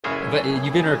But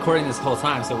you've been recording this whole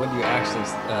time, so when do you actually?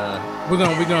 We're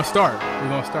gonna start. We're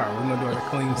gonna do like a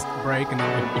clean break and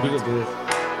then You will do this.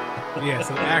 yeah.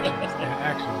 So action. We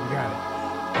got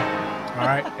it. All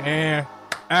right, and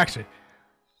action.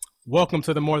 Welcome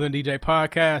to the More Than DJ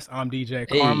podcast. I'm DJ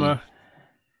Karma. Hey.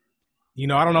 You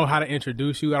know, I don't know how to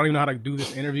introduce you. I don't even know how to do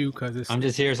this interview because it's. I'm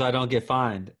just here so I don't get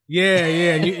fined. Yeah.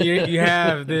 You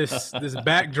have this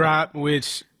backdrop,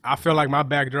 which I feel like my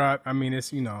backdrop. I mean,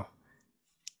 it's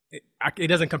it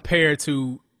doesn't compare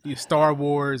to Star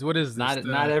Wars. What is this?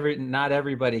 Not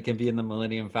everybody can be in the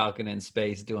Millennium Falcon in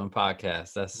space doing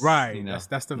podcasts. That's right.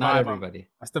 That's the vibe. Not everybody.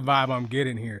 That's the vibe I'm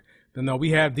getting here. But no,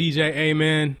 we have DJ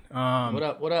Amen. What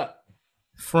up?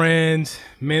 Friend,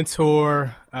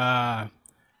 mentor,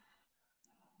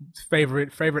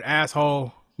 favorite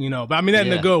asshole. You know, but I mean that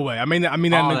in a good way. I mean that in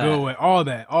a good way. All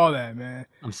that, man.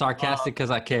 I'm sarcastic because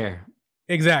I care.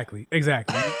 Exactly. You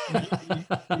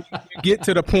get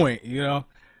to the point, you know.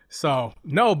 So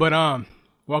no, but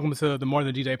welcome to the More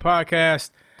Than DJ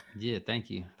podcast. Yeah, thank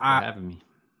you for having me.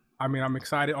 I mean, I'm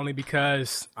excited only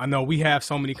because I know we have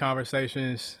so many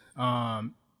conversations,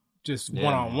 just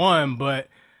one-on-one, but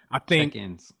I think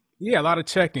check-ins. Yeah, a lot of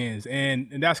check-ins,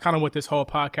 and that's kind of what this whole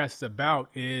podcast is about.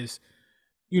 Is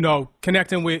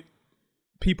connecting with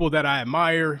people that I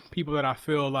admire, people that I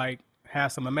feel like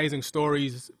have some amazing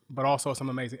stories, but also some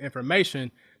amazing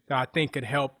information that I think could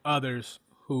help others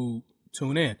who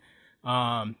tune in.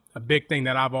 A big thing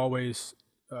that I've always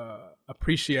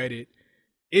appreciated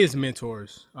is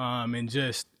mentors, and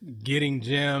just getting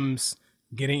gems,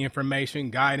 getting information,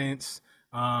 guidance.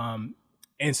 And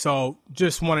so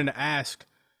just wanted to ask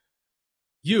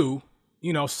you,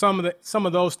 some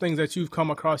of those things that you've come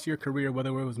across your career, whether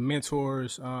it was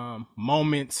mentors,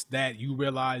 moments that you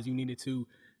realized you needed to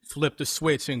flip the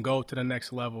switch and go to the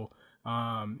next level,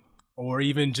 or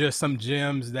even just some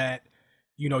gems that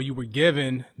you were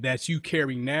given that you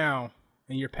carry now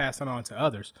and you're passing on to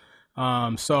others.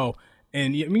 And I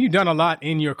mean, you've done a lot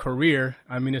in your career.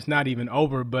 I mean, it's not even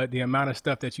over, but the amount of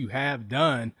stuff that you have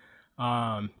done,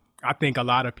 I think a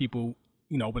lot of people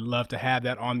would love to have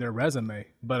that on their resume.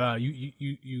 But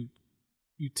you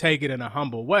take it in a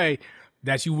humble way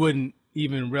that you wouldn't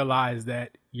even realize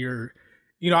that you're.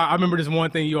 I remember this one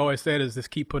thing you always said is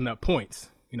just keep putting up points,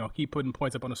 keep putting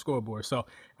points up on the scoreboard. So,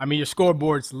 I mean, your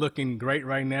scoreboard's looking great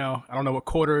right now. I don't know what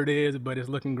quarter it is, but it's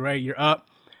looking great. You're up.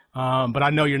 But I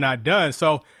know you're not done.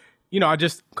 So, I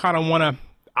just kind of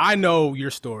I know your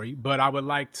story, but I would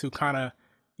like to kind of,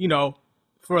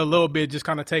 for a little bit, just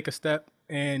kind of take a step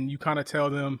and you kind of tell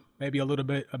them maybe a little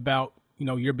bit about,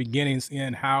 your beginnings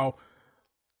and how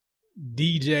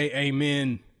DJ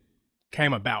Amen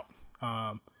came about.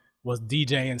 Was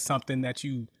DJing something that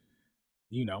you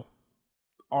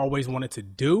always wanted to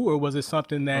do, or was it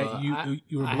something that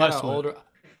you were blessed with?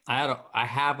 I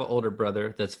have an older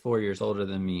brother that's 4 years older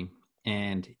than me,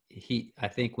 and I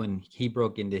think when he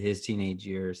broke into his teenage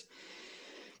years,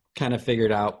 kind of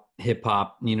figured out hip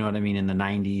hop, you know what I mean, in the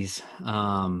 90s,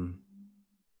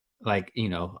 like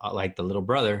the little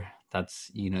brother.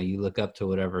 That's you look up to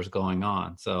whatever's going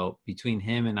on. So between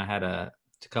him and I had a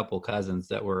couple cousins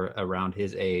that were around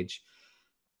his age,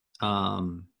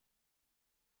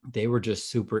 they were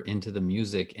just super into the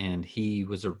music, and he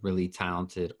was a really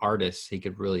talented artist. He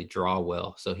could really draw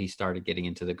well, so he started getting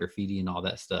into the graffiti and all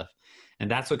that stuff,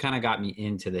 and that's what kind of got me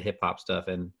into the hip hop stuff.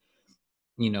 And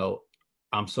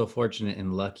I'm so fortunate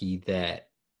and lucky that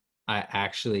I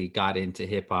actually got into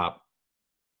hip hop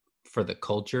for the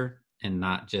culture and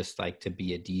not just like to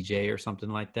be a DJ or something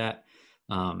like that.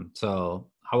 So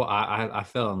I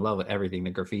fell in love with everything, the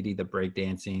graffiti, the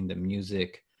breakdancing, the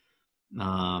music.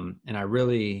 And I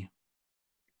really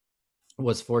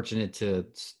was fortunate to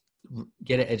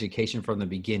get an education from the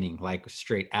beginning, like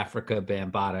straight Africa,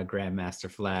 Bambaataa, Grandmaster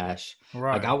Flash.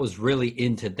 Right. Like I was really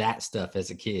into that stuff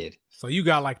as a kid. So you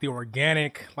got like the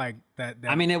organic, like that.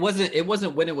 I mean, it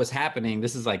wasn't when it was happening.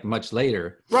 This is like much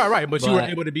later. Right. But you were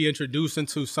able to be introduced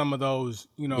into some of those,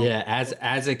 Yeah,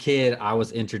 as a kid, I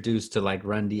was introduced to like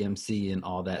Run DMC and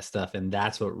all that stuff. And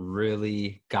that's what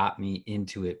really got me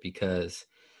into it because,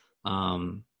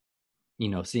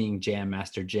 seeing Jam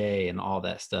Master Jay and all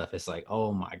that stuff, it's like,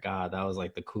 oh my God, that was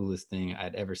like the coolest thing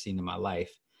I'd ever seen in my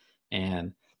life.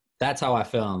 And that's how I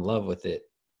fell in love with it.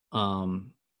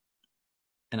 And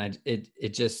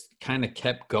it just kind of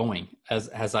kept going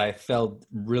as I fell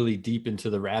really deep into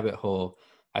the rabbit hole.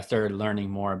 I started learning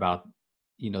more about,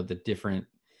 the different,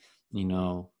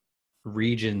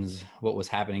 regions, what was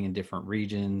happening in different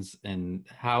regions and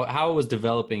how it was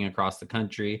developing across the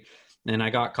country. And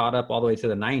I got caught up all the way to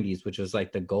the 90s, which was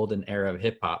like the golden era of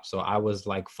hip hop. So I was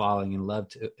like falling in love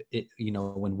to it, you know,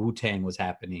 when Wu-Tang was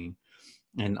happening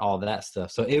and all that stuff.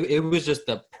 So it was just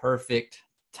the perfect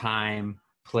time,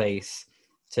 place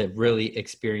to really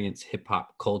experience hip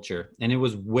hop culture. And it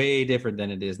was way different than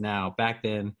it is now. Back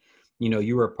then, you know,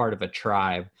 you were a part of a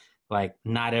tribe. Like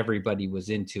not everybody was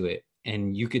into it.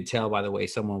 And you could tell by the way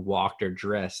someone walked or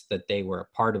dressed that they were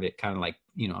a part of it, kind of like,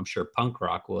 you know, I'm sure punk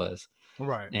rock was.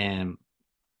 Right. And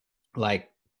like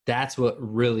that's what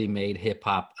really made hip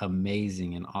hop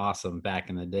amazing and awesome back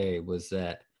in the day, was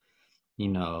that, you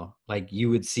know, like you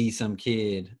would see some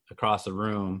kid across the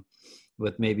room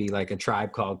with maybe like a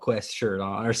Tribe Called Quest shirt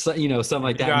on or so, you know, something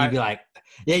like that. And you'd be like,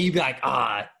 yeah, you'd be like,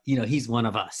 you know, he's one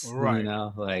of us, right. You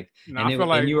know, like, no,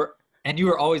 and you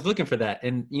were always looking for that.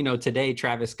 And, you know, today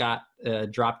Travis Scott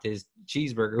dropped his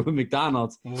cheeseburger with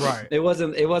McDonald's. Right. It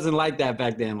wasn't like that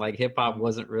back then. Like hip hop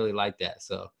wasn't really like that.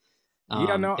 So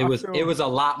it was a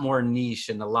lot more niche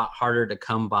and a lot harder to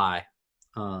come by.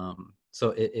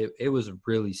 So it was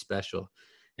really special.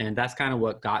 And that's kind of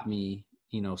what got me,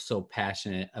 you know, so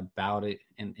passionate about it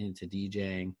and into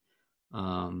DJing,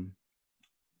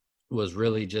 was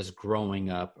really just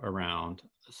growing up around,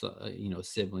 you know,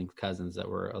 sibling cousins that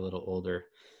were a little older.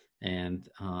 And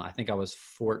I think I was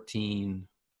 14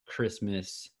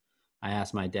 Christmas. I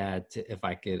asked my dad if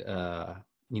I could,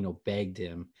 you know, begged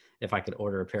him if I could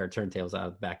order a pair of turntables out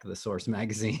of the back of the Source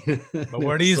magazine. But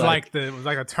were these it was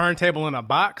like a turntable in a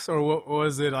box, or what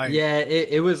was it like? Yeah,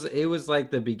 it was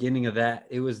like the beginning of that.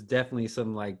 It was definitely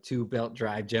some like 2 belt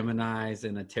drive Geminis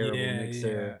and a terrible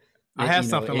mixer. Yeah. I had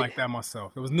something like that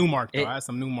myself. It was Newmark though. I had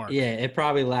some Newmark. Yeah, it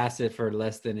probably lasted for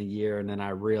less than a year, and then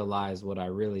I realized what I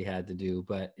really had to do.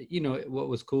 But you know, what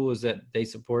was cool is that they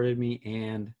supported me,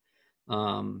 and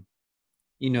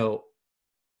you know,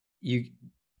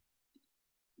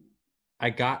 I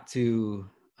got to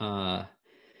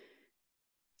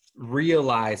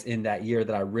realize in that year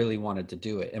that I really wanted to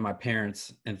do it. And my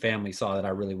parents and family saw that I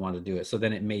really wanted to do it. So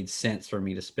then it made sense for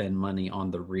me to spend money on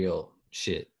the real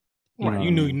shit. Right.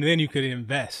 You knew, then you could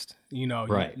invest, you know,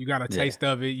 right. You got a taste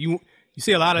of it. You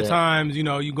see a lot of times, you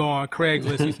know, you go on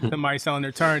Craigslist, you see somebody selling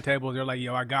their turntables. They're like,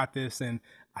 yo, I got this. And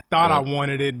I thought I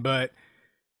wanted it, but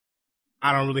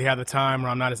I don't really have the time, or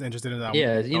I'm not as interested as I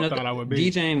thought I would be.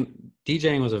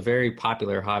 DJing was a very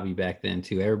popular hobby back then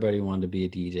too. Everybody wanted to be a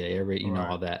DJ. Everybody, you know,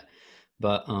 all that.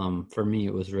 But for me,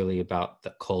 it was really about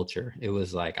the culture. It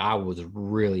was like I was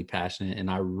really passionate,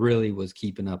 and I really was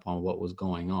keeping up on what was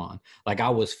going on. Like I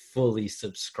was fully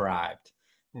subscribed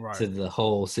to the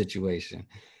whole situation.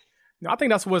 I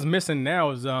think that's what's missing now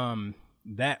is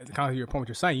that kind of your point. What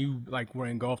you're saying, you like were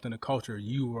engulfed in the culture.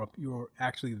 You were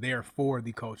actually there for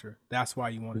the culture. That's why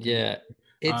you wanted. Yeah.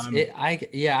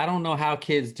 I don't know how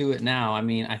kids do it now. I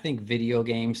mean, I think video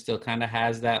games still kind of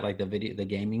has that, like the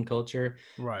gaming culture.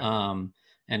 Right.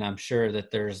 And I'm sure that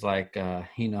there's like,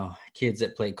 you know, kids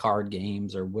that play card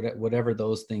games or whatever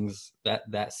those things,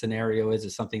 that scenario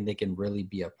is something they can really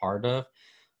be a part of.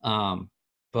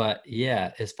 But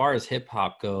yeah, as far as hip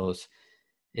hop goes,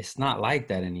 it's not like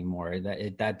that anymore.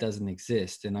 That doesn't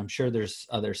exist. And I'm sure there's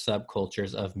other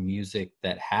subcultures of music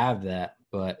that have that,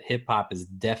 but hip hop is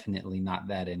definitely not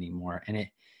that anymore. And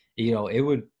it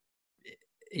would,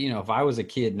 you know, if I was a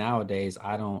kid nowadays,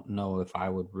 I don't know if I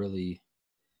would really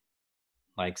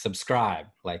like subscribe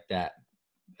like that,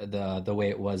 the way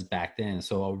it was back then.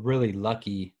 So I'm really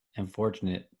lucky and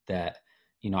fortunate that,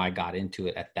 you know, I got into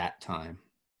it at that time.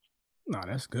 No,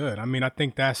 that's good. I mean, I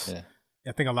think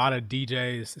I think a lot of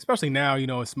DJs, especially now, you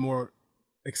know, it's more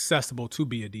accessible to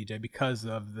be a DJ because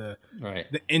of the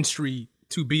entry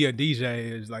to be a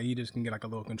DJ is like you just can get like a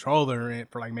little controller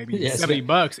for like maybe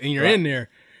 $70 and you're in there.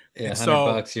 Yeah,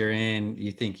 $100 you're in.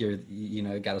 You think you're, you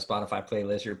know, got a Spotify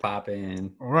playlist, you're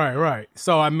popping. Right.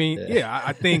 So I mean,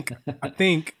 I think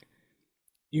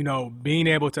you know, being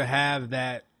able to have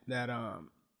that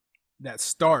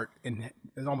start, and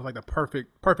it's almost like the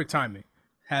perfect timing,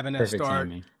 having that start.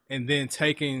 Timing. And then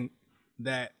taking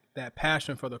that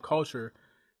passion for the culture,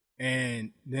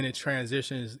 and then it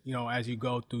transitions, you know, as you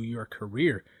go through your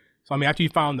career. So, I mean, after you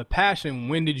found the passion,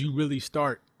 when did you really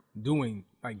start doing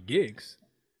like gigs?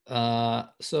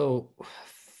 So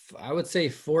I would say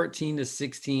 14 to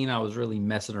 16, I was really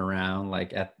messing around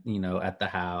like at the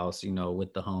house, you know,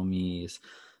 with the homies.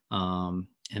 And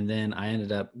then I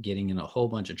ended up getting in a whole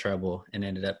bunch of trouble and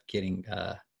ended up getting,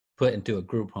 put into a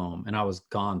group home, and I was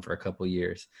gone for a couple of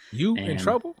years. In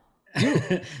trouble?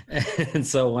 And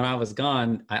so when I was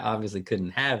gone, I obviously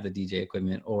couldn't have the DJ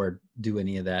equipment or do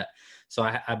any of that. So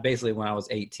I basically, when I was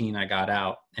 18, I got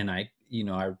out, and I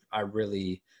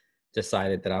really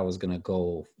decided that I was going to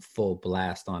go full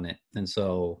blast on it. And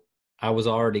so I was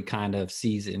already kind of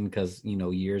seasoned because, you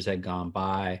know, years had gone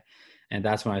by. And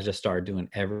that's when I just started doing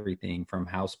everything from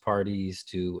house parties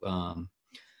to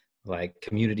like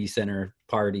community center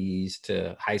parties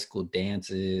to high school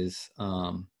dances.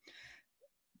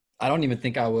 I don't even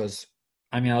think I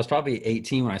mean, I was probably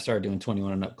 18 when I started doing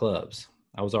 21 and up clubs.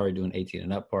 I was already doing 18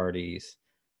 and up parties.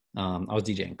 I was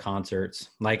DJing concerts.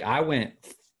 Like I went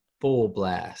full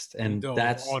blast, You and dove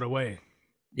that's all the way.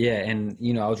 yeah. And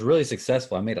you know, I was really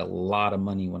successful. I made a lot of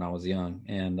money when I was young,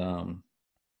 and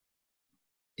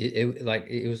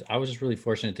it was. I was just really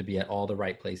fortunate to be at all the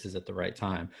right places at the right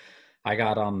time. I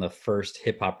got on the first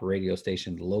hip hop radio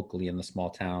station locally in the small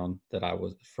town that I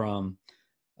was from.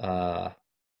 Uh,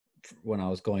 when I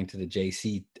was going to the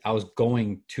JC, I was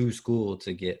going to school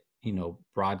to get, you know,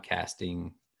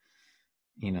 broadcasting,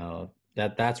 you know,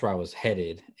 that's where I was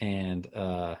headed. And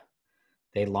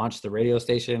they launched the radio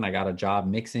station. I got a job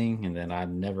mixing, and then I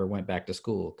never went back to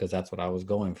school because that's what I was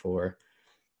going for.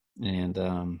 And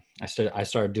I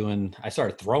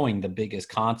started throwing the biggest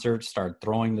concerts, started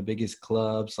throwing the biggest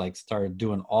clubs, like started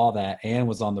doing all that, and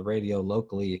was on the radio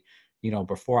locally, you know,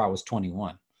 before I was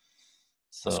 21.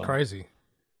 That's So crazy.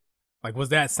 Like, was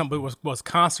that something? Was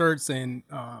concerts and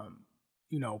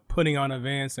you know, putting on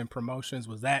events and promotions?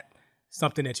 Was that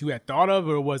something that you had thought of,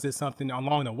 or was it something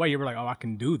along the way you were like, "Oh, I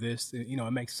can do this"? You know,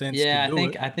 it makes sense to yeah, do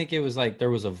it. I think it was like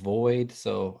there was a void,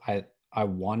 so I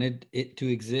wanted it to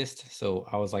exist. So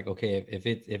I was like, okay, if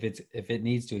it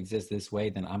needs to exist this way,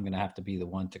 then I'm gonna have to be the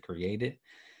one to create it.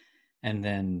 And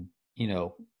then, you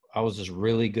know, I was just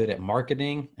really good at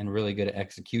marketing and really good at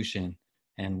execution,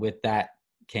 and with that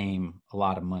came a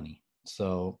lot of money.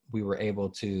 So we were able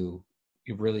to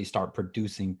really start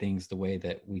producing things the way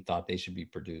that we thought they should be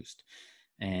produced.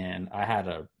 And I had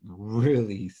a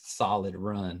really solid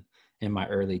run in my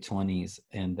early 20s,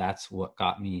 and that's what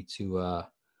got me to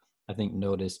I think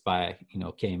noticed by, you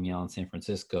know, KMEL in San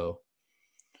Francisco,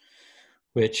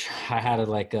 which I had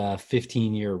like a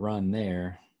 15-year run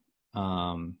there.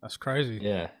 That's crazy.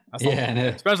 Yeah, That's a, yeah,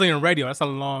 especially in radio. That's a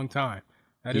long time.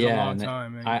 That is a yeah, long and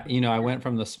time, man. I, you know, I went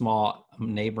from the small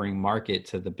neighboring market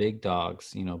to the big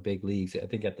dogs, you know, big leagues. I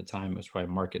think at the time it was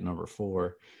probably market number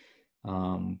 4.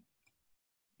 Um,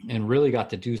 and really got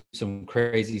to do some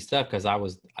crazy stuff because I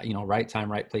was, you know, right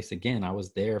time, right place again. I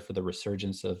was there for the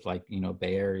resurgence of like, you know,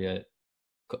 Bay Area,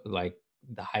 like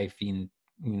the hyphen,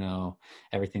 you know,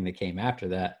 everything that came after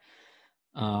that.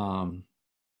 Um,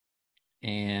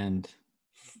 and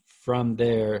from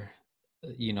there,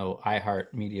 you know,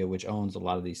 iHeartMedia, which owns a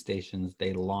lot of these stations,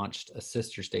 they launched a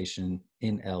sister station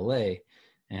in LA.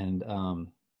 And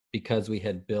because we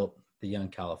had built the Young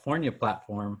California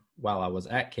platform while I was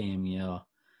at KMEL,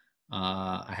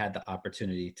 I had the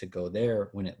opportunity to go there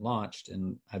when it launched,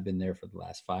 and I've been there for the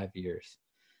last 5 years.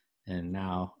 And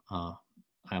now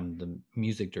I'm the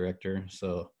music director,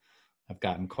 so I've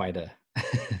gotten quite a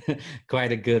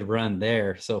quite a good run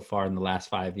there so far in the last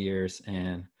 5 years,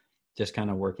 and just kind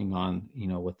of working on, you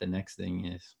know, what the next thing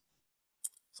is.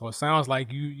 So it sounds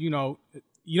like you know,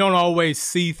 you don't always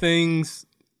see things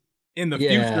in the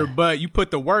future, Yeah, but you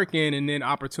put the work in, and then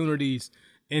opportunities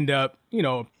end up, you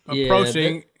know, yeah.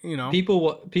 approaching. You know, People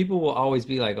will always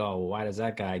be like, "Oh, why does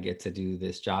that guy get to do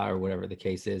this job?" or whatever the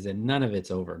case is, and none of it's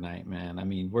overnight, man. I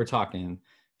mean, we're talking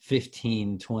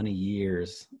 15, 20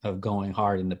 years of going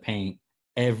hard in the paint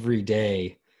every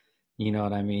day. You know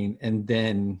what I mean? And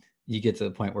then you get to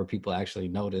the point where people actually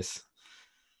notice.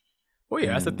 well,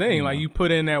 yeah, that's the And, thing. you Like know, you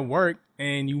put in that work,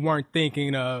 and you weren't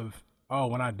thinking of, oh,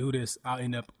 when I do this, I'll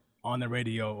end up on the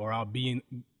radio, or I'll be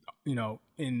in, you know,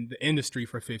 in the industry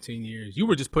for 15 years. You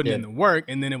were just putting yeah. in the work,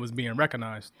 and then it was being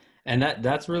recognized. And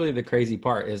that's really the crazy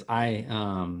part is I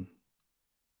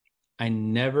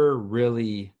never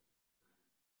really,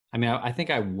 I mean, I think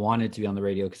I wanted to be on the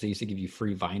radio because they used to give you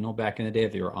free vinyl back in the day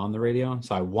if you were on the radio.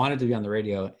 So I wanted to be on the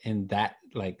radio in that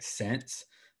like sense,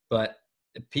 but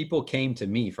people came to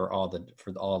me for all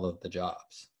of the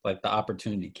jobs. Like the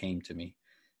opportunity came to me,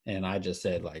 and I just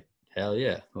said like, hell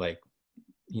yeah, like,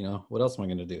 you know, what else am I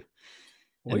gonna do?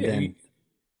 Well, And yeah, then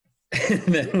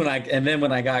and then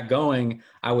when I got going,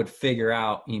 I would figure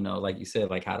out, you know, like you said,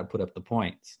 like how to put up the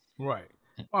points. right.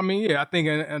 I mean, yeah, I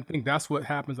think that's what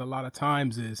happens a lot of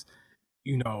times is,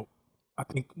 you know, I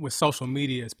think with social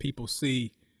media, as people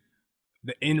see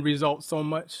the end result so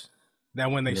much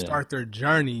that when they Yeah. start their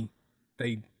journey,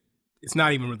 they it's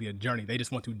not even really a journey. They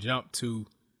just want to jump to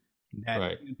that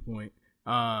Right. endpoint.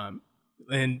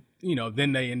 And you know,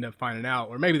 then they end up finding out,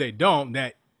 or maybe they don't,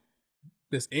 that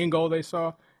this end goal they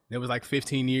saw, there was like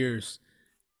 15 years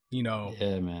you know,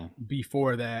 Yeah, man.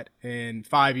 before that and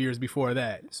 5 years before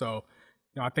that. So,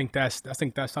 I think that's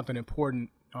something important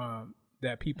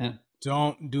that people And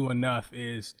don't do enough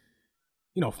is,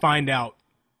 find out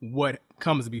what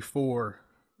comes before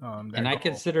and that goal. I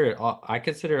consider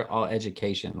it all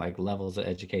education, like levels of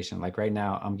education. Like right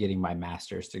now I'm getting my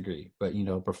master's degree, but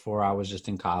before I was just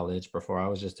in college, before I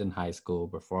was just in high school,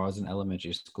 before I was in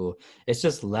elementary school, it's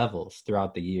just levels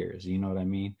throughout the years, you know what I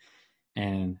mean?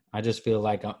 And I just feel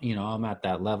like I'm at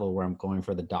that level where I'm going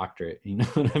for the doctorate, you know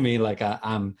what I mean? Like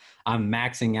I'm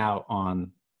maxing out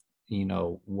on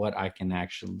what I can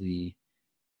actually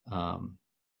um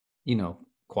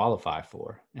qualify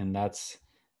for. And that's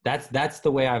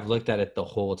the way I've looked at it the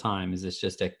whole time. Is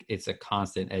it's a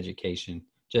constant education.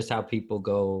 Just how people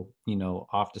go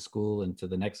off to school and to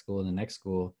the next school and the next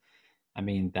school. I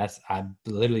mean, I've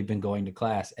literally been going to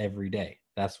class every day.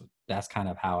 That's kind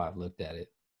of how I've looked at it.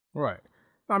 Right.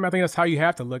 I mean, I think that's how you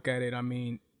have to look at it. I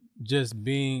mean, just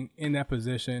being in that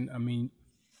position, I mean,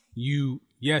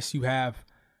 yes, you have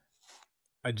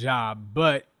a job,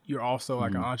 but you're also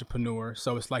like an Mhm. entrepreneur.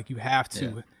 So it's like you have Yeah.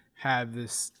 to have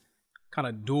this kind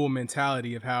of dual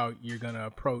mentality of how you're going to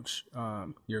approach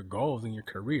your goals in your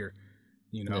career.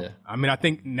 Yeah. I mean, I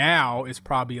think now it's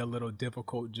probably a little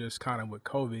difficult just kind of with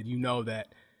COVID.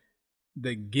 That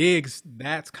the gigs,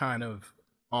 that's kind of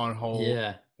on hold,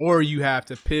 Yeah. or you have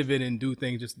to pivot and do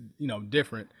things just,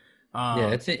 different. Yeah,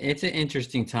 Um, it's an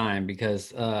interesting time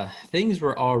because things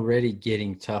were already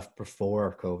getting tough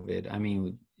before COVID. I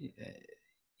mean,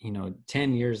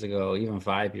 10 years ago, even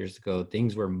 5 years ago,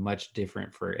 things were much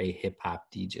different for a hip hop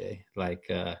DJ. Like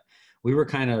we were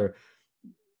kind of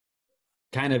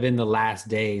in the last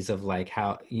days of like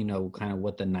how, kind of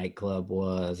what the nightclub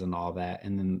was and all that.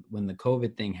 And then when the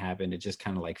COVID thing happened, it just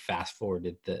kind of like fast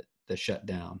forwarded the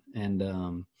shutdown. And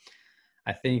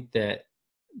I think that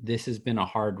this has been a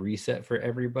hard reset for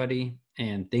everybody,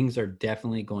 and things are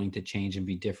definitely going to change and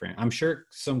be different. I'm sure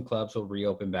some clubs will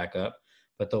reopen back up,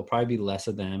 but there'll probably be less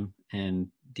of them, and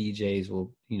DJs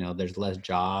will, there's less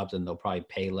jobs and they'll probably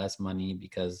pay less money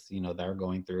because, they're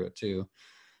going through it too.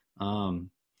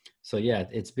 Um, so yeah,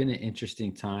 it's been an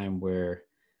interesting time where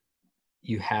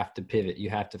you have to pivot. You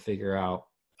have to figure out,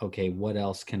 okay, what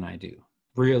else can I do?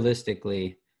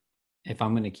 Realistically, if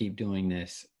I'm going to keep doing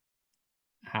this,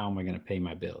 how am I going to pay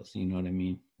my bills? You know what I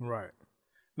mean? right.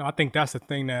 No, I think that's the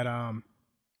thing that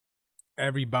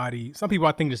some people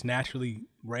I think just naturally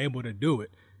were able to do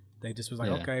it. They just was like,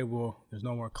 Yeah. okay, well, there's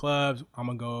no more clubs. I'm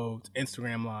gonna go to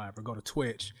Instagram Live or go to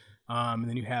Twitch. And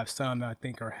then you have some that I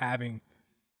think are having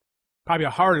probably a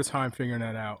harder time figuring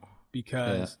that out Yeah.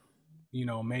 because,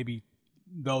 maybe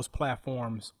those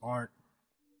platforms aren't,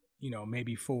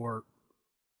 maybe for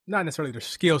not necessarily their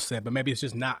skill set, but maybe it's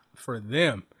just not for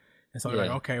them. And so they're like,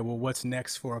 Yeah. okay, well, what's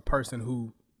next for a person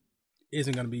who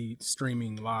isn't going to be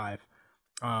streaming live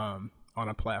on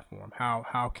a platform?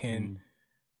 How can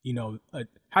Mm.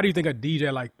 how do you think a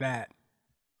DJ like that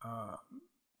uh,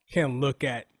 can look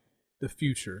at the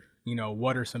future?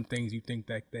 What are some things you think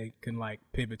that they can like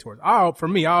pivot towards? For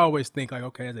me, I always think like,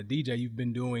 okay, as a DJ, you've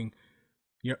been doing,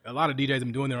 a lot of DJs have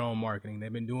been doing their own marketing.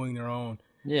 They've been doing their own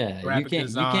Yeah. You graphic can't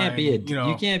you can't be design.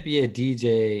 you can't be a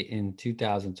DJ in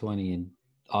 2020 and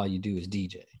all you do is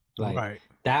DJ. Like Right,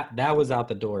 that was out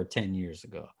the door 10 years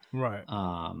ago. right,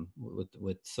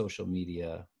 With social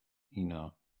media, you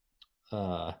know.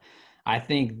 Uh I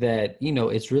think that,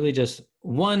 it's really just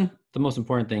the most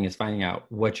important thing is finding out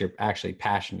what you're actually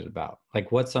passionate about.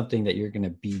 Like what's something that you're going to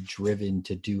be driven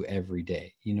to do every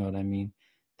day. You know what I mean?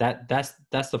 That's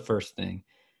the first thing.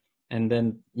 And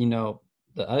then,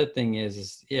 the other thing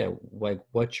is yeah, like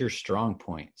what's your strong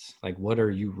points? Like what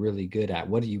are you really good at?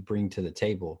 What do you bring to the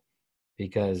table?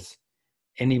 Because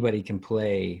anybody can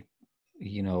play,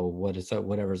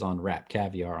 whatever's on Rap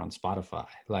Caviar on Spotify.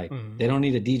 Like hmm they don't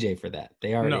need a DJ for that.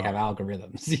 They already have no,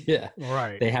 algorithms. Yeah.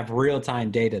 right, They have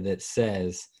real-time data that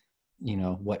says,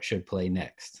 what should play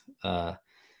next.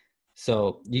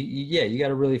 So yeah, you got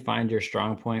to really find your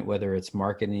strong point, whether it's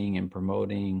marketing and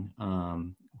promoting,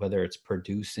 whether it's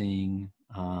producing,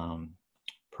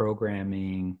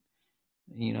 programming,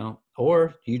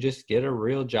 or you just get a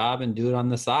real job and do it on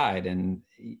the side. And,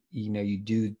 you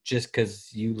do just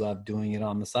because you love doing it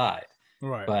on the side.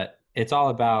 right. But it's all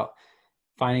about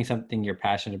finding something you're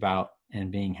passionate about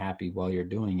and being happy while you're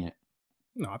doing it.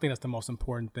 No, I think that's the most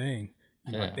important thing.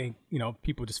 I Yeah. think,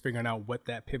 people just figuring out what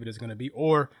that pivot is going to be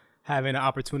or having an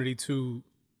opportunity to,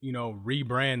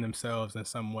 rebrand themselves in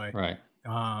some way. Right.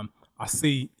 I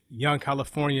see Young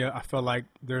California. I feel like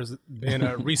there's been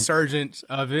a resurgence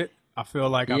of it. I feel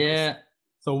like Yeah.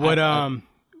 so I, what, I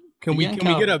can the we, young can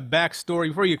we get Cal a backstory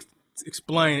before you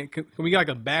explain, can we get like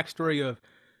a backstory of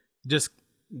just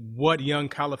what Young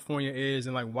California is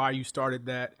and like why you started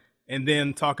that, and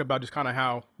then talk about just kind of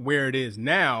how where it is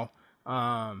now,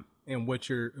 and what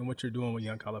you're doing with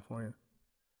Young California.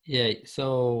 Yeah,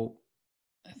 so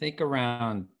I think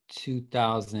around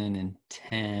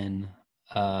 2010,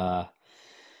 uh,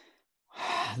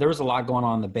 there was a lot going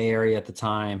on in the Bay Area at the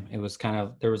time. It was kind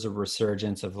of, there was a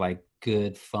resurgence of like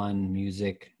good, fun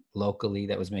music locally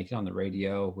that was making on the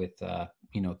radio with,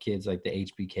 kids like the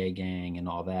HBK gang and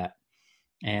all that.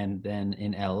 And then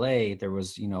in LA, there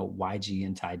was, YG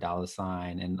and Ty Dolla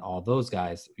Sign and all those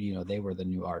guys, they were the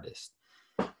new artists.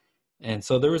 And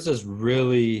so there was this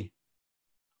really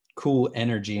cool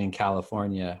energy in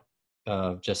California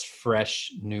of just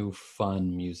fresh, new,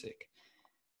 fun music.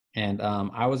 And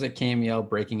I was at KMEL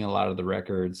breaking a lot of the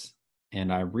records.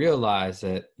 And I realized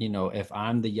that, if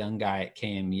I'm the young guy at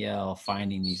KMEL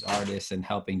finding these artists and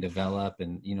helping develop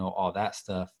and, all that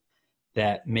stuff,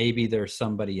 that maybe there's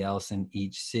somebody else in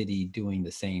each city doing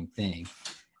the same thing.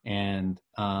 And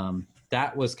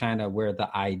that was kind of where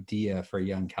the idea for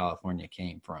Young California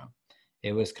came from.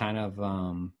 It was kind of,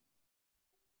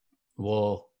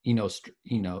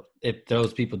 if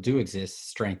those people do exist,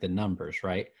 strength in numbers,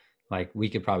 right? Like we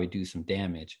could probably do some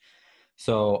damage.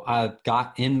 So I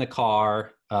got in the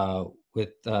car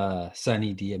with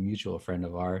Sonny D, a mutual friend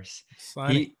of ours.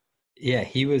 Sonny.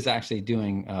 He was actually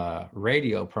doing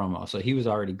radio promo. So he was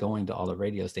already going to all the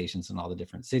radio stations in all the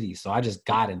different cities. So I just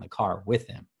got in the car with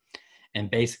him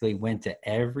and basically went to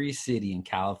every city in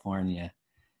California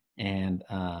and,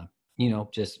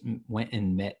 just went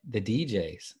and met the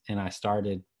DJs. And I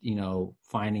started,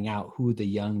 finding out who the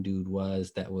young dude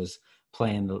was that was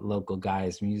playing the local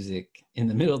guy's music in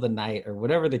the middle of the night or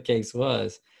whatever the case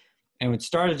was. And it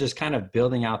started just kind of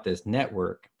building out this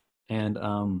network. And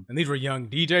these were young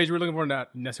DJs you were looking for,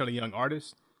 not necessarily young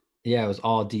artists. Yeah, it was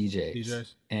all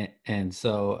DJs. And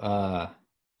so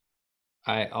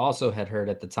I also had heard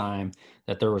at the time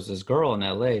that there was this girl in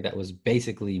LA that was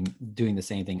basically doing the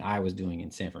same thing I was doing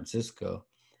in San Francisco.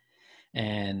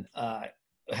 And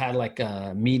had like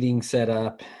a meeting set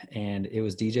up, and it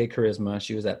was DJ Charisma.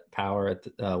 She was at Power at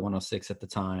 106 at the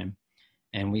time.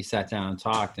 And we sat down and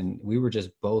talked, and we were just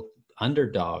both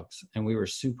underdogs, and we were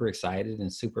super excited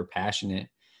and super passionate.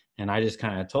 And I just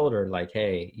kind of told her like,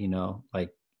 hey,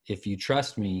 like if you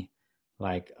trust me,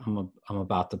 like I'm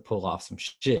about to pull off some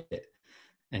shit.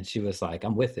 And she was like,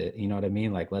 I'm with it. You know what I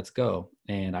mean? Like, let's go.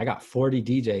 And I got 40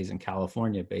 DJs in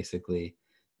California, basically,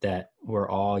 that were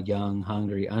all young,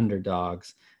 hungry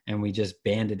underdogs. And we just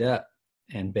banded up.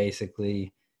 And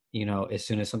basically, as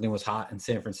soon as something was hot in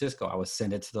San Francisco, I would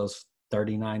send it to those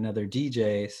 39 other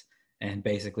DJs. And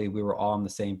basically, we were all on the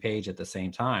same page at the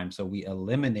same time. So we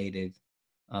eliminated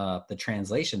the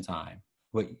translation time.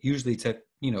 What usually took,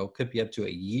 could be up to a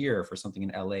year for something in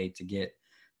LA to get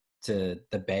to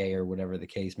the Bay or whatever the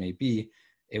case may be.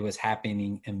 It was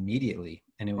happening immediately.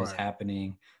 And it was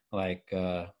happening like,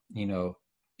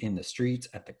 in the streets,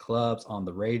 at the clubs, on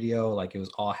the radio, like it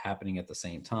was all happening at the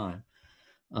same time.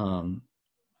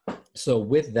 So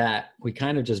with that, we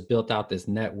kind of just built out this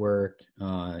network,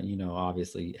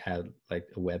 obviously had like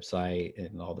a website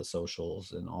and all the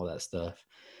socials and all that stuff.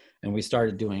 And we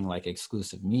started doing like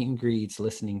exclusive meet and greets,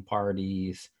 listening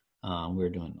parties. We were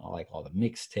doing all the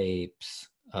mixtapes.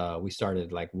 We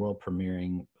started like world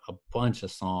premiering a bunch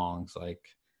of songs,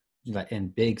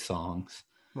 and big songs.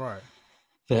 Right.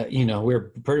 That,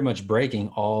 we're pretty much breaking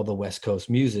all the West Coast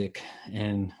music.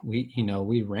 And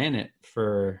we ran it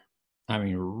for,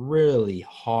 really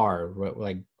hard.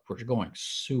 Like we're going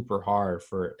super hard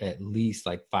for at least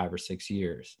like 5 or 6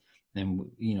 years. And,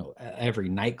 every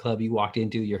nightclub you walked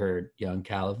into, you heard Young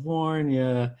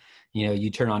California. You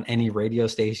turn on any radio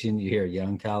station, you hear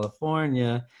Young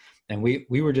California. And we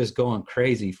were just going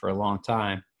crazy for a long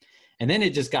time. And then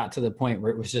it just got to the point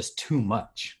where it was just too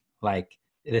much. Like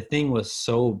the thing was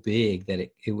so big that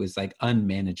it was like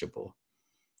unmanageable.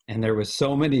 And there was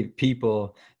so many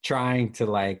people trying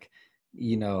to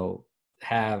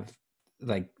have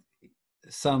like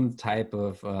some type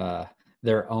of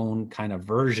their own kind of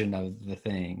version of the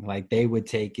thing. Like they would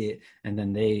take it and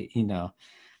then they,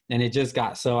 and it just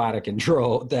got so out of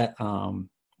control that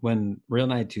when Real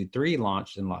 923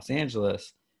 launched in Los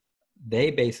Angeles, they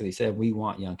basically said, we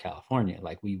want Young California.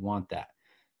 Like we want that.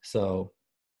 So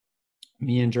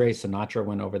me and Dre Sinatra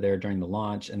went over there during the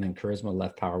launch, and then Charisma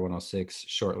left Power 106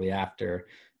 shortly after.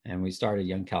 And we started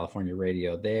Young California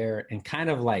Radio there and kind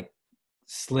of like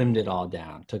slimmed it all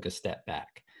down, took a step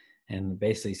back, and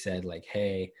basically said like,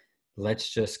 hey, let's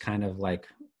just kind of like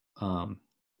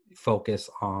focus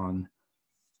on,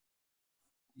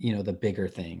 the bigger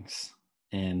things.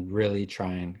 and really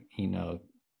try and,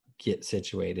 get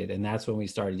situated. And that's when we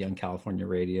started Young California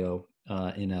Radio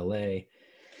in LA. It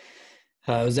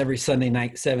was every Sunday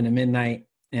night, 7 to midnight,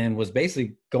 and was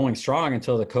basically going strong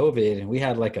until the COVID. And we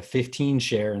had like a 15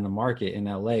 share in the market in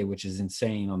LA, which is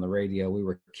insane on the radio. We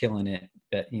were killing it,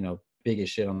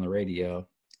 biggest shit on the radio.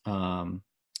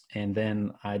 And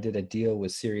then I did a deal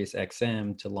with Sirius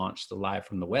XM to launch the Live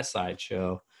from the West Side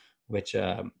show, which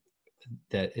that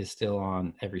is still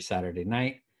on every Saturday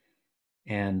night.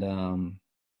 And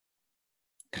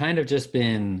kind of just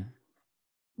been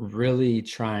really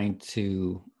trying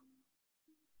to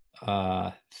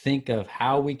think of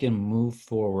how we can move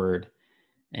forward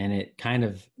and it kind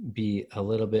of be a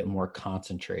little bit more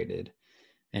concentrated.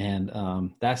 And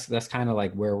that's kind of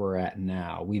like where we're at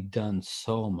now. We've done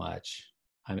so much.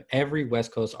 Every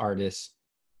West Coast artist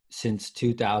since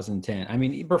 2010. I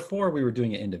mean, before we were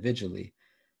doing it individually,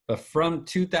 but from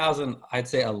 2000, I'd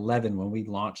say 11, when we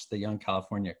launched the Young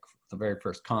California, the very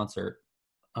first concert,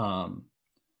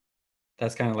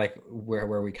 that's kind of like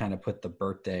where we kind of put the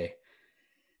birthday.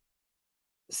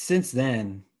 Since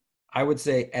then, I would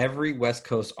say every West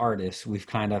Coast artist, we've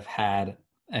kind of had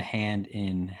a hand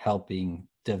in helping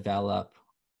develop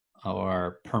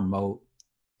or promote,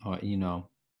 or,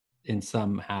 in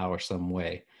somehow or some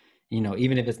way,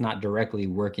 even if it's not directly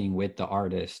working with the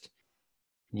artist,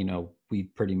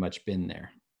 we've pretty much been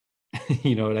there.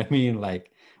 You know what I mean?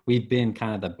 Like, we've been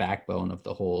kind of the backbone of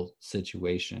the whole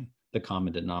situation, the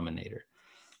common denominator.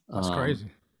 That's crazy.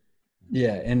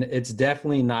 Yeah, and it's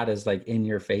definitely not as like in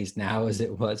your face now as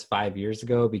it was 5 years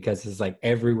ago, because it's like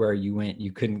everywhere you went,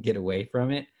 you couldn't get away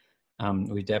from it.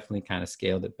 We definitely kind of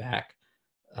scaled it back.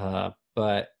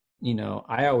 But,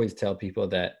 I always tell people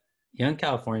that Young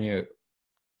California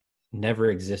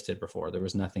never existed before. There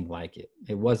was nothing like it.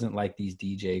 It wasn't like these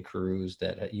DJ crews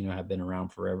that, have been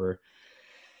around forever,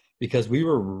 because we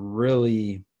were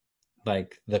really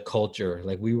like the culture.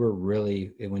 Like, we were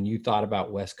really, when you thought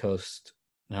about West Coast,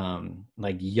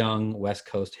 like young West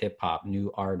Coast hip hop,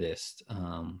 new artists,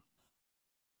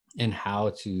 and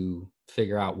how to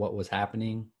figure out what was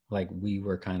happening, like we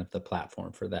were kind of the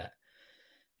platform for that.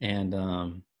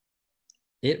 And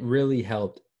it really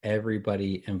helped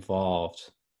everybody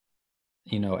involved,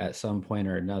 at some point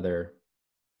or another.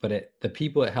 But the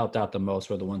people it helped out the most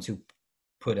were the ones who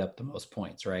put up the most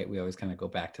points, right? We always kind of go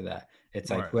back to that. It's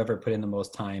like, right, whoever put in the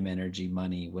most time, energy,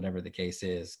 money, whatever the case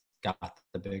is, got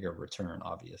the bigger return,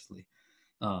 obviously.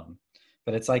 But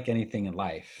it's like anything in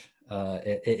life.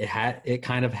 It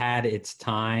kind of had its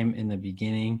time in the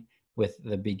beginning with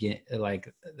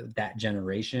like that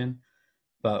generation,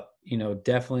 but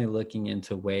definitely looking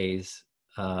into ways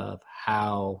of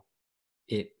how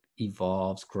it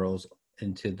evolves, grows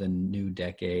into the new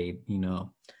decade,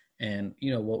 and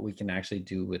what we can actually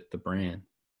do with the brand.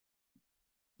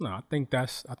 No, I think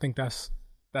that's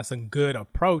a good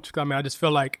approach. I mean, I just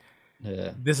feel like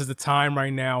this is the time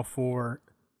right now for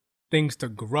things to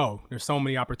grow. There's so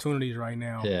many opportunities right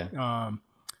now. Yeah.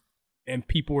 And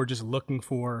people are just looking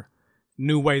for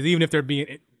new ways, even if they're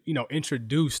being,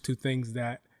 introduced to things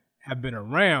that have been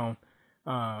around.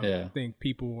 I think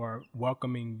people are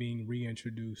welcoming being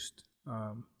reintroduced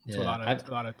to a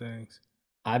lot of things.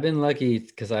 I've been lucky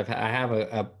because I have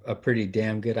a pretty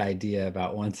damn good idea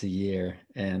about once a year,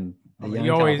 and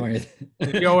you always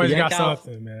got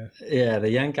something, man. Yeah, the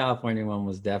Young California one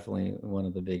was definitely one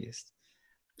of the biggest.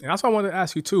 And that's what I wanted to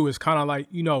ask you too. Is kind of like,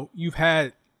 you've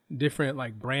had different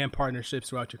like brand partnerships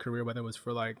throughout your career, whether it was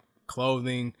for like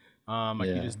clothing,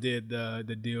 you just did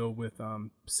the deal with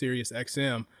Sirius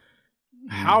XM.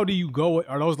 How do you go?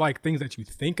 Are those like things that you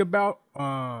think about,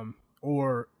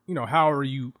 or how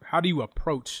do you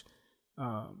approach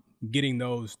getting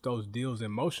those deals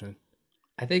in motion?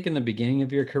 I think in the beginning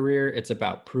of your career, it's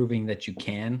about proving that you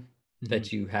can,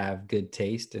 that you have good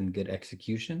taste and good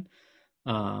execution.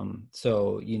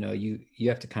 So you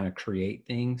have to kind of create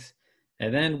things,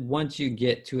 and then once you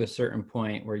get to a certain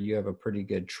point where you have a pretty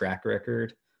good track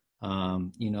record,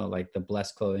 like the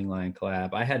Blessed clothing line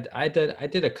collab, I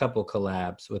did a couple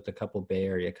collabs with a couple Bay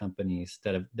Area companies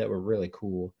that were really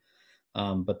cool.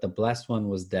 But the Blessed one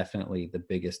was definitely the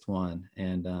biggest one.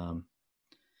 And,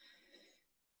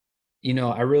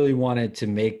 I really wanted to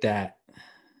make that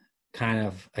kind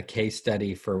of a case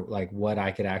study for like what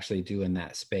I could actually do in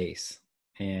that space.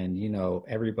 And,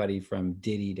 everybody from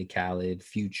Diddy to Khaled,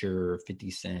 Future,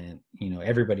 50 Cent,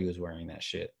 everybody was wearing that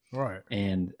shit. Right.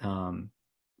 And,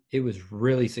 it was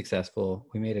really successful.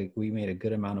 We made a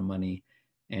good amount of money.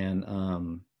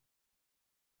 And,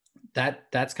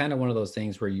 that's kind of one of those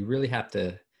things where you really have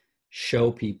to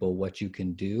show people what you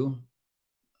can do,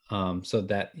 so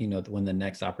that, you know, when the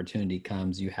next opportunity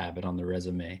comes, you have it on the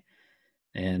resume.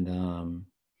 And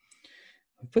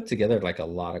we put together like a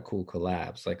lot of cool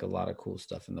collabs, like a lot of cool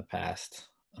stuff in the past.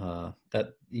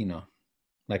 That, you know,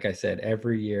 like I said,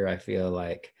 every year I feel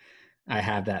like I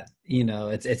have that, you know,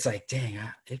 it's like, dang,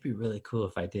 it'd be really cool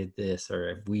if I did this, or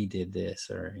if we did this,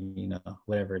 or, you know,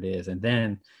 whatever it is. And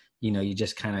then, you know, you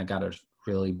just kind of got to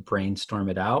really brainstorm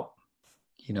it out.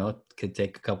 You know, it could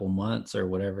take a couple months or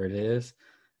whatever it is.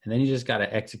 And then you just got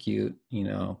to execute, you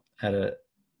know, at,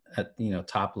 you know,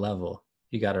 top level.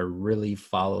 You got to really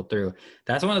follow through.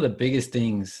 That's one of the biggest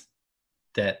things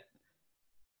that,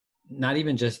 not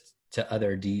even just to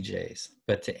other DJs,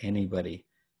 but to anybody,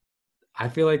 I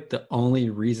feel like the only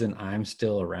reason I'm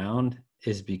still around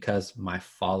is because my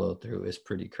follow through is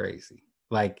pretty crazy.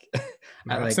 Like,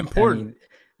 That's I important. mean,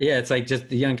 yeah, it's like just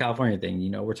the Young California thing. You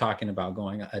know, we're talking about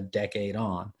going a decade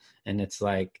on, and it's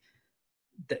like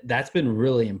that's been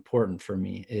really important for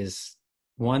me. Is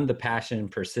one, the passion and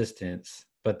persistence,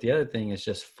 but the other thing is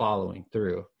just following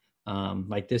through.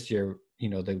 Like this year, you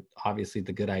know, obviously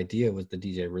the good idea was the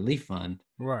DJ Relief Fund,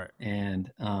 Right.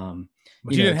 and But you you know,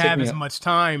 it didn't took have me as much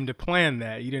time to plan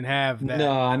that. You didn't have no, that,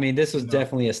 I mean, this was you know.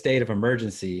 definitely a state of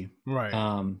emergency.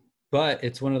 Right. But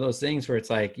it's one of those things where it's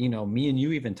like, you know, me and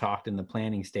you even talked in the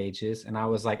planning stages, and I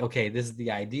was like, okay, this is the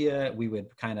idea. We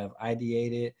would kind of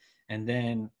ideate it. And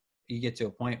then you get to a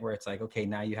point where it's like, okay,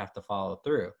 now you have to follow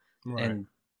through. Right. And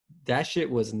that shit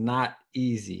was not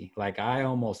easy. Like I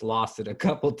almost lost it a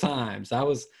couple times. That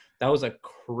was a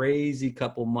crazy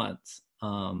couple months.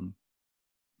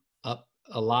 Up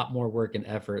a lot more work and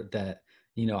effort that,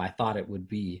 you know, I thought it would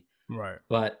be, Right.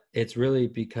 but it's really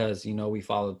because, you know, we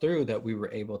followed through that we were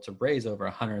able to raise over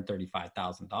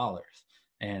 $135,000.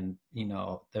 And, you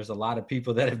know, there's a lot of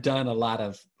people that have done a lot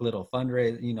of little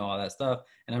fundraising, you know, all that stuff,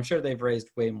 and I'm sure they've raised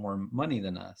way more money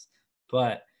than us.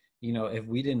 But, you know, if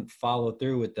we didn't follow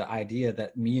through with the idea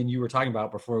that me and you were talking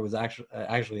about before it was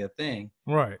actually a thing,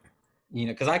 Right. you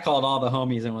know, because I called all the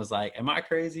homies and was like, am I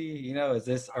crazy, you know, is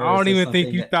this, or I is don't this even think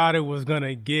something you that, thought it was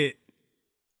gonna get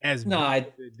as no, big I, as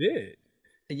it did.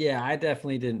 yeah, I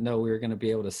definitely didn't know we were going to be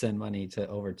able to send money to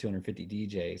over 250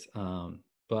 DJs.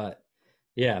 But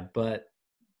yeah, but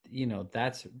you know,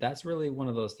 that's really one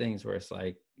of those things where it's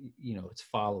like, you know, it's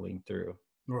following through.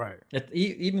 Right.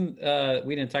 Even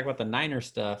we didn't talk about the Niner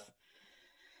stuff.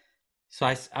 So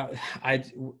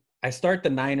I start the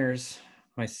Niners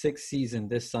my sixth season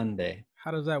this Sunday.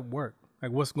 How does that work?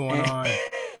 Like, what's going And on?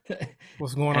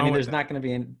 What's going I on mean, with that?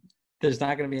 there's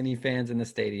not going to be any fans in the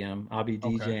stadium. I'll be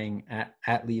Okay. DJing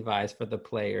at Levi's for the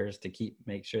players to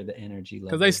make sure the energy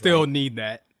Because they levels still right. need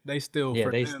that. They still Yeah,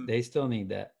 for they them. they still need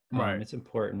that. Right. It's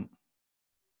important.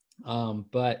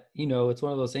 But you know, it's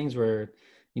one of those things where,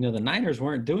 you know, the Niners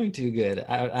weren't doing too good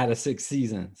out of six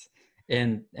seasons.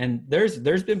 And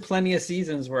there's been plenty of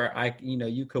seasons where you know,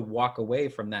 you could walk away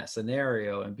from that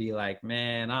scenario and be like,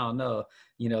 man, I don't know,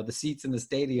 you know, the seats in the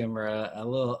stadium are a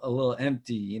little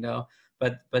empty, you know.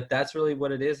 But that's really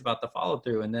what it is about the follow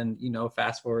through. And then, you know,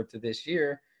 fast forward to this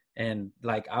year, and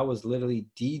like I was literally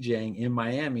DJing in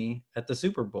Miami at the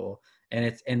Super Bowl,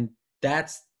 and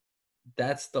that's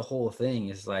that's the whole thing,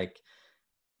 is like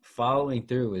following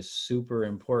through is super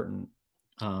important.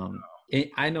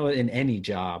 I know in any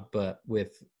job, but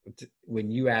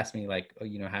when you ask me like, oh,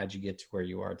 you know, how'd you get to where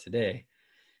you are today,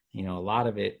 you know, a lot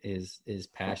of it is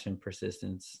passion,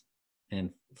 persistence,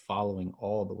 and following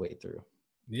all the way through.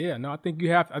 Yeah. No, I think you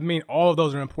have. I mean, all of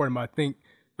those are important, but I think,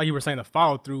 like you were saying, the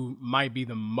follow through might be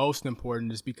the most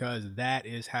important, just because that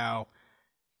is how.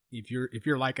 If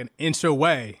you're like an inch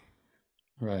away,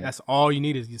 Right. that's all you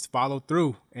need is just follow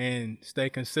through and stay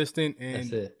consistent, That's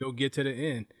and it. you'll get to the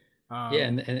end. Yeah,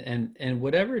 Um, and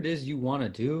whatever it is you want to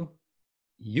do,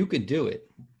 you could do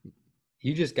it.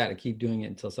 You just got to keep doing it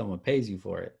until someone pays you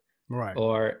for it, right.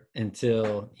 or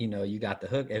until, you know, you got the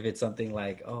hook. If it's something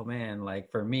like, oh man,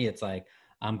 like for me it's like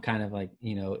I'm kind of like,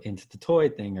 you know, into the toy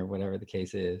thing or whatever the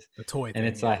case is, The toy and thing,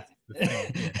 it's yeah, like the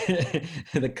thing,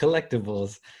 yeah. the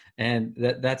collectibles, and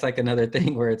that's like another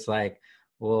thing where it's like,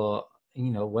 well,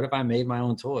 you know, what if I made my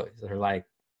own toys, or like,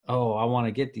 oh, I want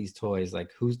to get these toys, like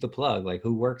who's the plug, like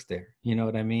who works there, you know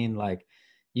what I mean? Like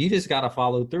you just got to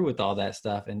follow through with all that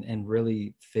stuff, and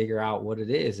really figure out what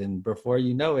it is, and before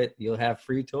you know it, you'll have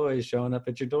free toys showing up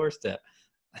at your doorstep.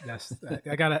 That's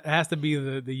I gotta. It has to be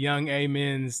the young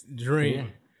Amen's Yeah,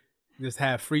 dream. Just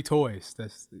have free toys.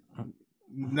 That's that's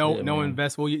no it, no man.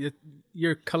 invest. Well,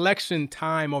 your collection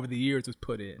time over the years was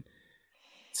put in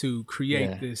to create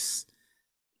Yeah, this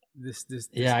this.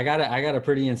 Yeah, I got a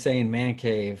pretty insane man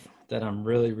cave that I'm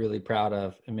really, really proud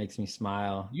of. It makes me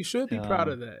smile. You should be proud Um,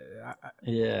 of that.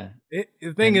 yeah.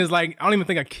 The thing And is, like, I don't even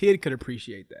think a kid could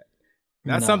appreciate that.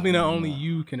 That's something that no, only no.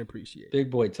 you can appreciate. Big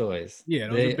boy toys. Yeah,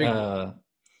 those are They big boys.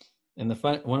 and the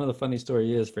fun one of the funny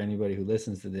story is for anybody who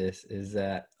listens to this is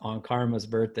that on Karma's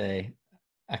birthday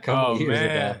a couple Oh of years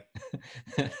ago,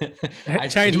 man, it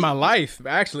changed my life.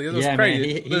 Actually, it was yeah, man,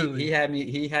 crazy. Literally,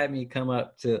 he had me come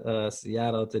up to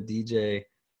Seattle to DJ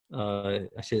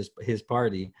his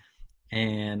party,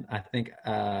 and I think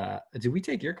did we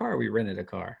take your car or we rented a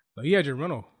car? but he had your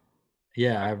rental.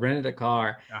 Yeah, I rented a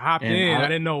car, I hopped and in. I I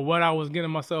didn't know what I was getting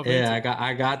myself yeah, into.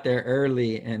 I got there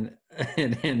early, and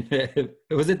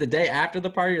was it the day after the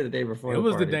party or the day It before the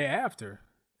was the party? day after.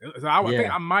 I think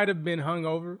Yeah, I might have been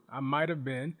hungover. I might have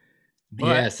been,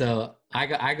 but yeah. So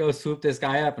I go swoop this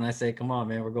guy up, and I say, "Come on,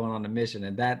 man, we're going on a mission."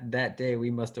 And that day, we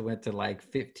must have went to like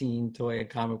 15 toy and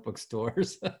comic book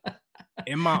stores.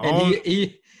 in my And own.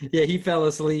 he fell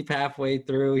asleep halfway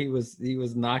through. He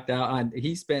was knocked out. On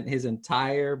he spent his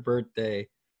entire birthday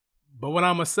But what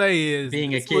I'm gonna say is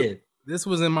being a kid. this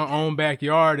was in my own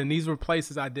backyard, and these were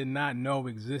places I did not know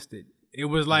existed. It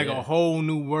was like a Yeah, whole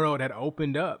new world had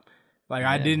opened up. Like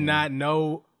I yeah, did man. not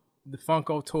know the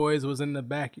Funko toys was in the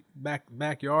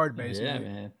backyard Yeah, basically.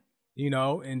 man.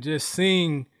 And just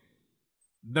seeing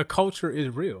the culture is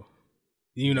real.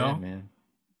 You Yeah, know, man.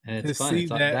 And it's to fun. see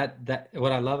It's that. that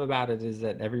what I love about it is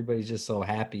that everybody's just so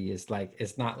happy. It's like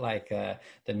it's not like the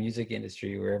music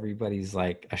industry where everybody's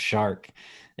like a shark.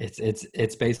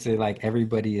 It's basically like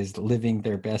everybody is living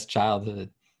their best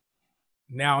childhood.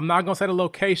 Now I'm not gonna say the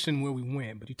location where we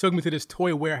went, but you took me to this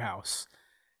toy warehouse,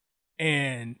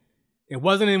 and it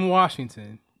wasn't in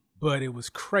Washington, but it was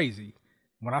crazy.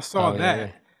 When I saw Oh yeah,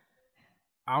 that,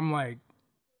 I'm like,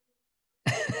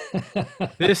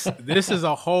 yeah. this is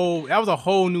that was a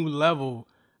whole new level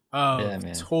Yeah, of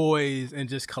man. toys and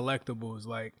just collectibles.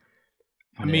 Like,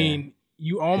 I Yeah. mean,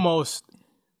 you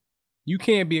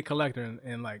can't be a collector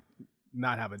and like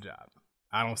not have a job.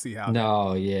 I don't see how that,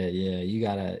 No, yeah, yeah. You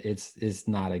gotta it's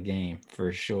not a game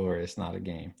for sure. It's not a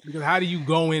game. because how do you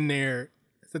go in there?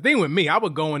 It's the thing with me. I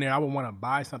would go in there, I would want to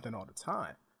buy something all the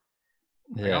time.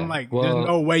 Like I'm Yeah. like, there's Well,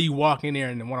 no way you walk in there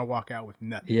and then want to walk out with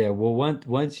nothing. yeah, well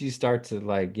once you start to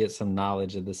like get some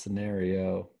knowledge of the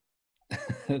scenario,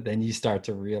 then you start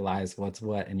to realize what's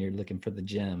what and you're looking for the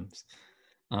gems.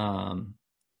 Um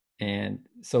and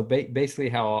so basically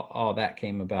how all that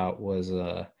came about was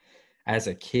as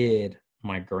a kid,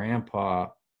 my grandpa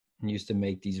used to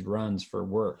make these runs for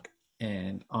work,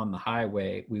 and on the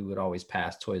highway we would always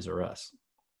pass Toys R Us.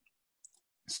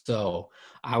 So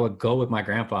I would go with my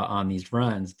grandpa on these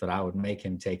runs, but I would make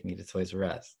him take me to Toys R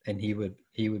Us, and he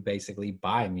would basically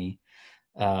buy me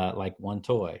like one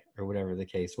toy or whatever the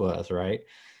case was, right?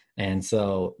 And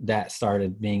so that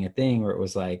started being a thing where it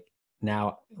was like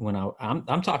now when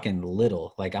I'm talking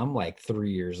little, like I'm like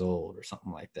 3 years old or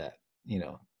something like that, you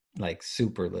know, like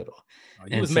super little.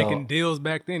 He And was making so deals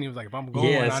back then. He was like, if I'm yeah,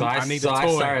 going, I need a I toy.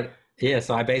 started yeah,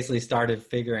 so I basically started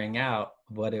figuring out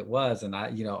what it was, and I,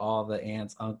 you know, all the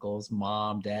aunts, uncles,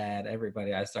 mom, dad,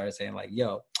 everybody, I started saying like,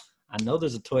 "Yo, I know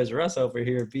there's a Toys R Us over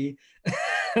here, B."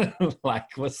 Like,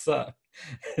 what's up?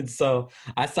 And so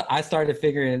I started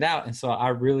figuring it out, and so I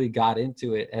really got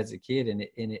into it as a kid, and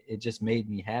it just made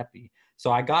me happy.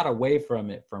 So I got away from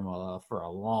it for a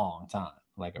long time,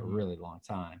 like a Mhm. really long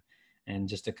time. And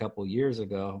just a couple years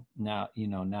ago, now, you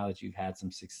know, now that you've had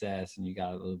some success and you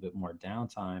got a little bit more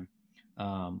downtime,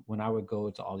 when I would go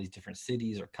to all these different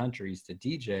cities or countries to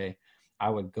DJ, I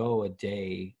would go a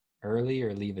day early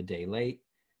or leave a day late,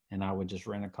 and I would just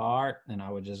rent a car and I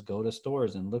would just go to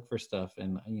stores and look for stuff.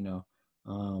 And you know,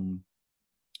 um,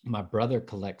 my brother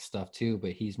collects stuff too,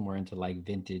 but he's more into like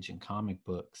vintage and comic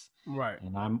books, Right,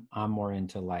 and I'm more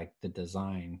into like the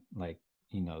design, like,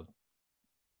 you know,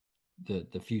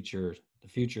 the future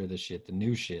of the shit, the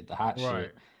new shit, the hot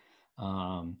right. shit.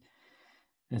 Um,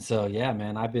 and so yeah,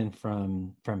 man, I've been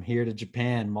from here to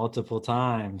Japan multiple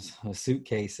times with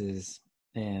suitcases,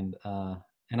 and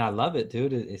I love it,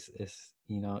 dude. It's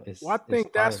you know Well, I it's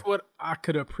think part that's of what I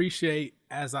could appreciate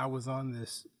as I was on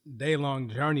this day long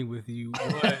journey with you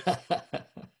was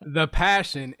the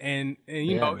passion, and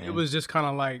yeah, it man. was just kind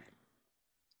of like,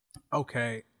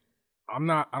 okay, I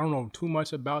don't know too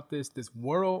much about this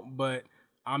world, but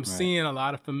I'm Right. seeing a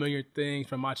lot of familiar things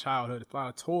from my childhood, a lot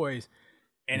of toys,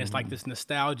 and it's like Hmm. this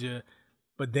nostalgia.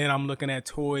 But then I'm looking at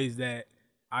toys that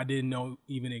I didn't know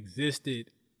even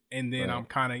existed, and then I'm Right.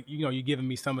 kind of, you're giving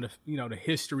me some of the, the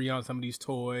history on some of these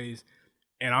toys,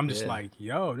 and I'm just Yeah. like,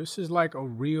 yo, this is like a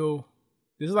real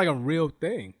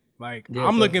thing. Like Yeah.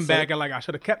 I'm So looking back at like I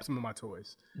should have kept some of my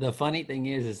toys. the funny thing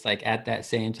is, it's like at that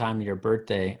same time of your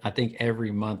birthday, I think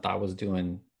every month I was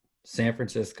doing San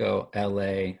Francisco,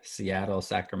 LA, Seattle,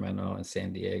 Sacramento, and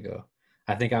San Diego.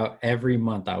 I think every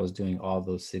month I was doing all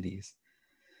those cities.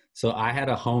 So I had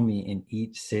a homie in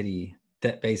each city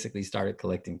that basically started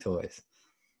collecting toys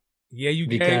Yeah,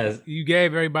 because you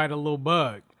gave everybody a little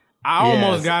bug. I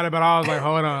almost yes. got it, but I was like,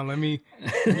 hold on, let me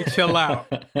chill out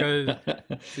because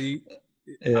see,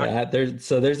 I Yeah,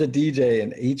 there's a DJ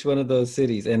in each one of those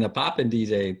cities and a poppin'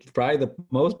 DJ, probably the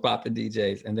most poppin'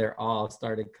 DJs, and they're all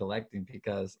started collecting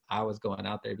because I was going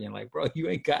out there being like, bro, you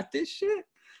ain't got this shit.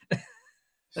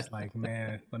 just like,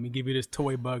 man, let me give you this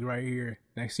toy bug right here.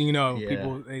 Next thing you know, Yeah,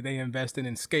 people they invested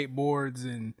in skateboards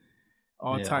and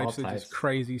all yeah, all types of just types.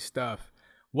 crazy stuff.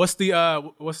 What's the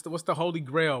holy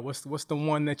grail? What's the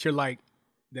one that you're like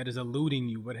that is eluding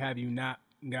you? What have you not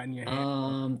gotten your hand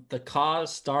on? The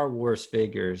cause Star Wars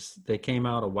figures, they came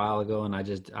out a while ago and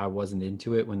I wasn't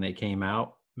into it when they came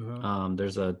out. Uh-huh.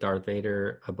 There's a Darth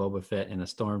Vader, a Boba Fett, and a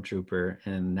Stormtrooper,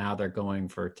 and now they're going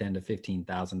for $10,000 to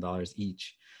 $15,000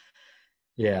 each.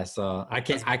 Yeah, so That's I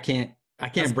that's can't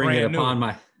bring it brand new. upon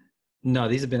my. No,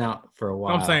 these have been out for a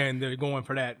No, I'm while. saying they're going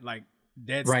for that like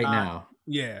dead Right stock. now.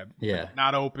 Yeah, like Yeah,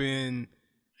 not open.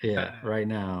 None yeah, of that. right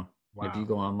now. If you Wow.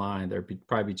 go online,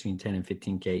 probably between 10 and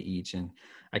 15K each, and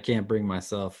I can't bring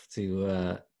myself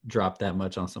to drop that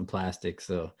much on some plastic.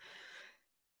 So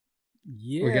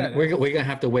Yeah, we're gonna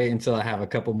have to wait until I have a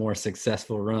couple more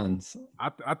successful runs.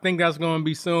 I think that's going to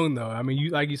be soon though. I mean, you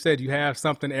like you said, you have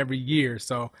something every year,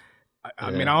 so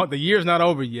I mean, Yeah, the year's not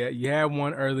over yet. You had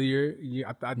one earlier.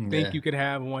 I think yeah, you could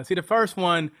have one. See, the first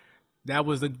one, that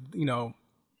was that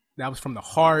was from the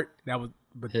heart.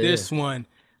 But yeah, this one,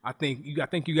 I think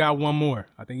you got one more.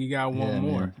 I think you got one yeah,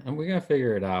 more. man. And we're gonna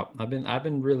figure it out. I've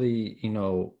been really,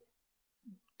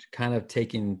 kind of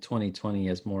taking 2020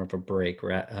 as more of a break.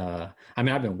 I mean,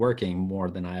 I've been working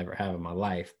more than I ever have in my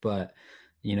life, but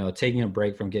taking a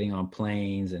break from getting on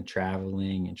planes and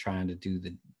traveling and trying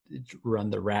to run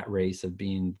the rat race of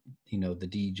being, the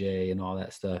DJ and all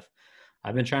that stuff.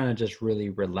 I've been trying to just really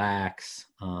relax,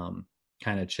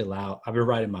 kind of chill out. I've been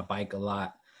riding my bike a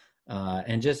lot,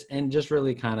 and just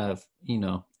really kind of,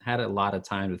 had a lot of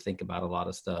time to think about a lot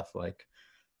of stuff. Like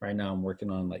right now, I'm working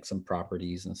on like some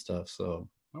properties and stuff. So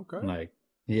Okay. like,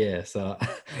 yeah, so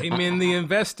Amen. The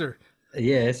investor.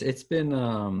 yeah, it's been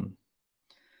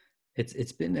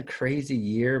a crazy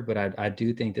year, but I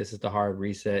do think this is the hard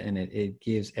reset, and it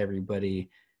gives everybody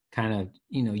kind of,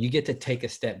 you get to take a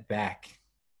step back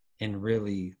and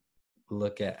really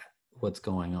look at what's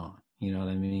going on, you know what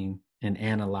I mean, and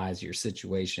analyze your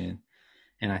situation.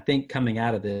 And I think coming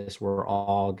out of this, we're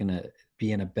all gonna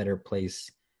be in a better place,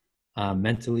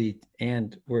 mentally,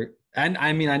 and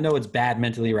I mean, I know it's bad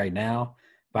mentally right now,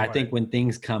 but I Right. think when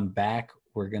things come back,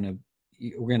 we're gonna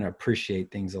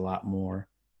appreciate things a lot more,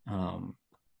 um,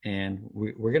 and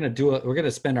we're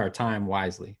gonna spend our time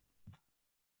wisely.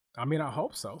 I mean, I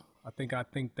hope so. I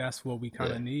think that's what we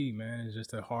kind Yeah, of need, man. Is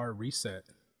just a hard reset.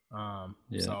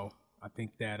 yeah, So I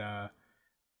think that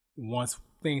once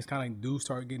things kind of do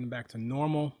start getting back to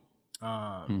normal,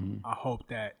 hmm I hope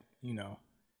that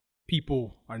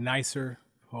people are nicer.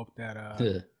 Hope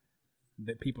yeah,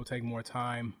 that people take more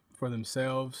time for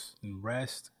themselves and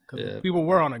rest because yeah. people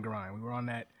were on a grind. We were on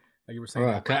that, like you were saying,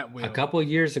 Bro, that rat a wheel. couple of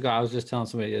years ago, I was just telling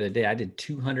somebody the other day, I did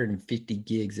 250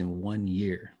 gigs in 1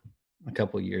 year, a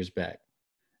couple of years back,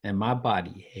 and my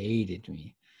body hated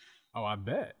me. Oh, I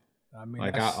bet. I mean,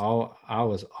 Like that's I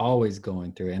was always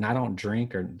going through it, and I don't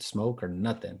drink or smoke or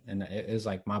nothing. And it was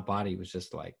like my body was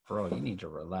just like, bro, you need to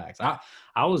relax.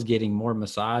 I was getting more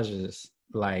massages,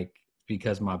 like,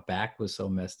 because my back was so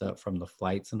messed up from the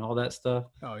flights and all that stuff.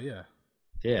 oh yeah.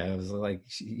 Yeah, it was like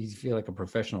you feel like a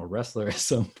professional wrestler at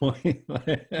some point.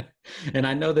 And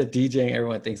I know that DJing,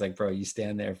 everyone thinks like, bro, you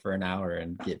stand there for an hour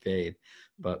and get paid.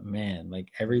 But man, like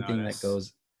No,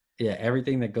 that's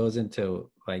everything that goes into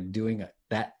like doing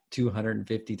that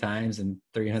 250 times in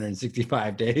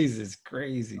 365 days is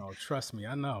crazy. oh, trust me,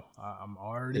 I know. I'm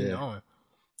already Yeah. knowing.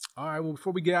 All right, well,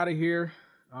 before we get out of here,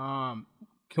 um,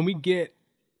 can we get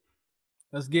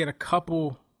let's get a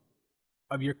couple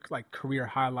of your like career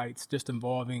highlights, just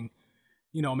involving,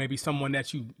 maybe someone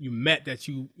that you met that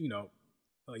your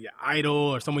idol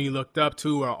or someone you looked up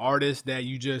to or artist that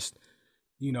you just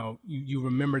you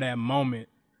remember that moment.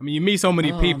 I mean, you meet so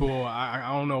many Um, people.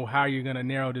 I don't know how you're gonna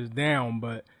narrow this down,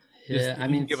 but just yeah, if I you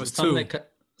can mean, give us two.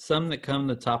 some that come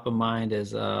to top of mind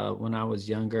is when I was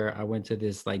younger, I went to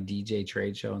this like DJ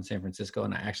trade show in San Francisco,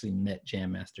 and I actually met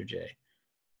Jam Master Jay.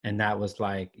 And that was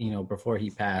like, you know, before he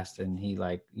passed, and he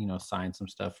like, you know, signed some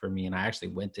stuff for me. And I actually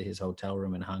went to his hotel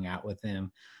room and hung out with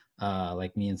him,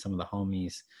 like me and some of the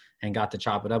homies, and got to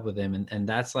chop it up with him. And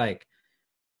that's like,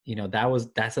 you know,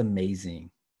 that's amazing.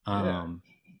 Yeah.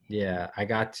 Yeah, I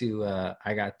got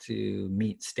to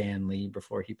meet Stan Lee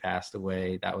before he passed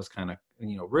away. That was kind of,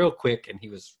 you know, real quick, and he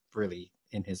was really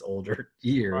in his older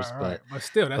years, Right, right. But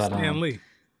still, that's but Stan Lee.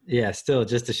 yeah, still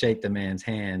just to shake the man's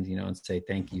hand, you know, and say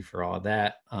thank you for all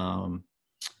that.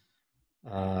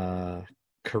 Uh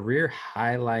Career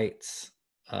highlights.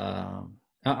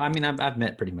 I mean, I've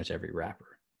met pretty much every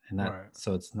rapper, and that, Right.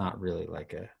 so it's not really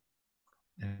like a,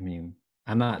 I mean,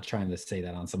 I'm not trying to say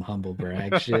that on some humble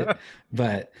brag shit,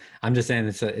 but I'm just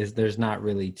saying there's not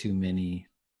really too many,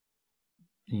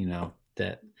 you know,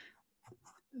 that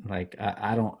like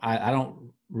I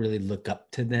don't really look up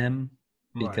to them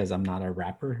Right. because I'm not a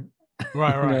rapper.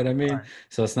 Right, You know right, what I mean? right.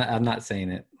 So it's not, I'm not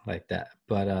saying it like that.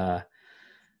 But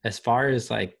as far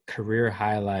as like career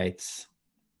highlights,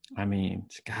 I mean,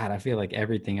 God, I feel like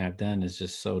everything I've done is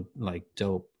just so like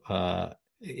dope.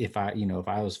 If I, you know, if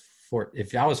I was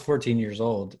 14 years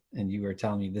old and you were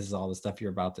telling me this is all the stuff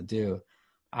you're about to do,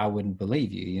 I wouldn't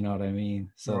believe you. You know what I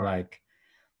mean? So Right. like,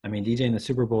 I mean, DJing the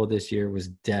Super Bowl this year was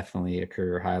definitely a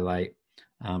career highlight.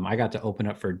 I got to open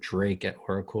up for Drake at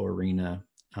Oracle Arena.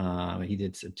 He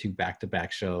did two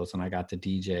back-to-back shows, and I got to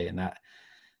DJ, and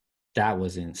that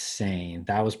was insane.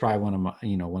 That was probably one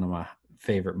of my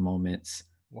favorite moments.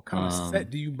 What kind of set Um,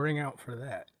 do you bring out for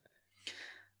that?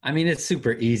 I mean, it's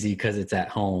super easy because it's at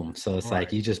home, so it's like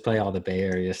Right. you just play all the Bay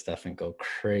Area stuff and go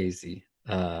crazy.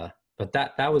 But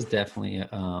that was definitely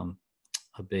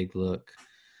a big look,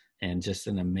 and just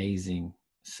an amazing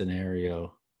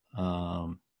scenario.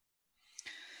 Um,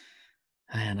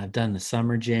 and I've done the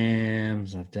summer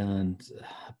jams. I've done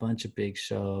a bunch of big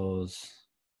shows.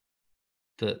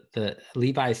 The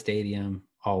Levi Stadium,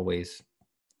 always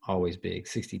big.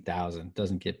 60,000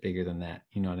 doesn't get bigger than that.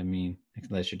 You know what I mean?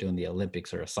 Unless you're doing the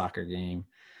Olympics or a soccer game,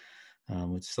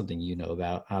 which is something you know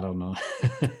about. I don't know.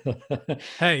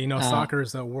 Hey, uh, soccer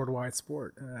is a worldwide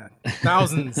sport.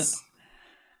 Thousands.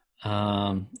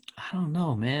 I don't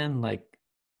know, man.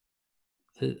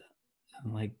 The,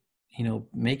 like, you know,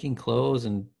 making clothes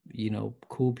and, you know,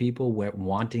 cool people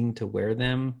wanting to wear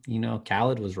them. You know,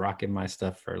 Khaled was rocking my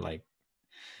stuff for like,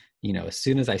 you know, as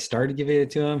soon as I started giving it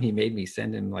to him, he made me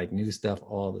send him like new stuff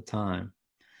all the time.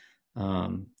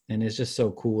 And it's just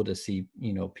so cool to see,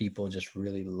 you know, people just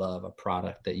really love a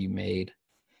product that you made.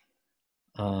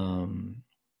 um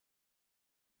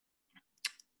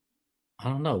I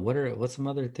don't know, what's some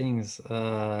other things,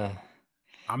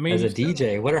 I mean, as you a said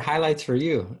DJ, what are highlights for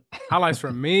you? highlights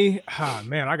for me. Ah,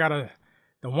 man,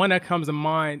 the one that comes to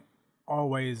mind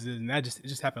always is, and it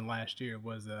just happened last year,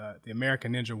 was the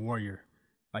American Ninja Warrior,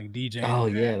 like DJing Oh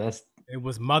that. yeah, that's It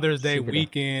was Mother's Day super tough.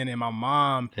 weekend, and my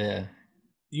mom, Yeah.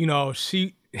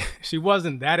 she she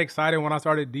wasn't that excited when I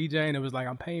started DJing. It was like,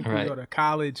 I'm paying All for you to right. go to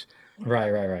college.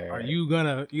 Are Right. you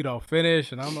gonna,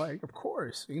 finish? And I'm like, of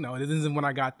course. This isn't when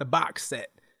I got the box set.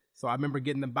 So I remember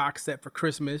getting the box set for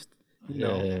Christmas.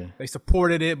 Yeah. They.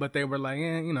 It, but they were like,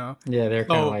 Yeah, they're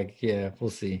kind of So like, yeah, we'll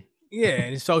see. yeah,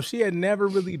 and so she had never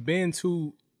really been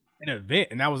to an event,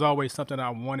 and that was always something I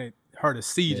wanted her to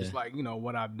see, Yeah. just like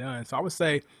what I've done. So I would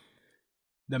say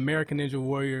the American Ninja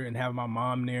Warrior, and have my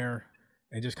mom there,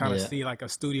 and just kind of Yeah. see like a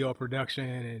studio production,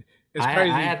 and it's I I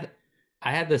crazy. had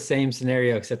I had the same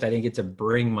scenario, except I didn't get to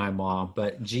bring my mom,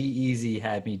 but G Easy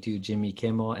had me do Jimmy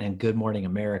Kimmel and Good Morning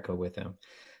America with him.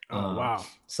 Oh Um, wow,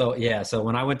 so yeah, so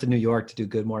when I went to New York to do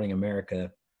Good Morning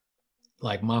America,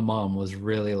 like my mom was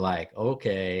really like,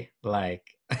 okay, like,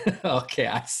 okay,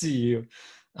 I see you.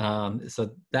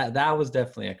 So that was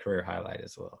definitely a career highlight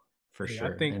as well, for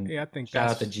sure. And I think shout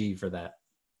out to that's G for that.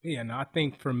 yeah. No, I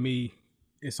think for me,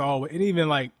 it's always, and even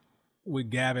like with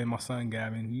Gavin, my son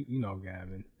Gavin, you know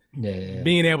Gavin, Yeah.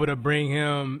 being able to bring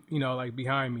him, like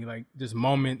behind me, like just Yeah.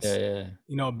 moments,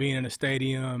 Yeah. being in the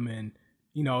stadium, and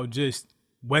just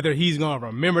whether he's gonna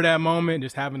remember that moment,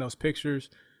 just having those pictures,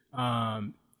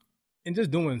 um, and just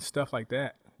doing stuff like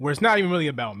that, where it's not even really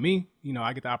about me.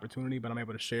 I get the opportunity, but I'm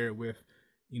able to share it with,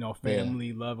 Yeah.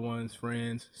 family, loved ones,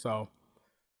 friends. So,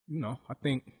 I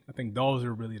think those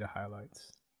are really the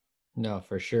highlights. No,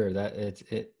 for sure. That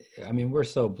I mean, we're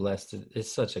so blessed.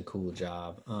 It's such a cool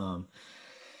job.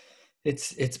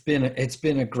 It's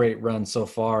been a great run so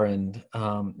far, and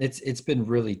it's been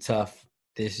really tough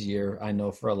this year. I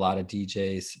know for a lot of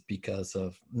DJs, because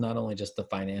of not only just the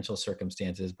financial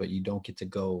circumstances, but you don't get to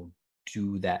go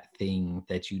do that thing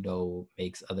that you know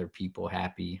makes other people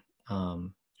happy.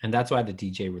 And that's why the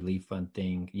DJ Relief Fund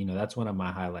thing, you know, that's one of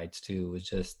my highlights too. Was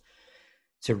just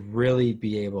to really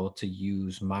be able to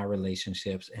use my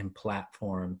relationships and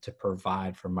platform to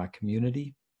provide for my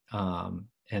community.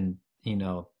 And, you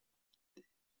know,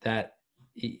 that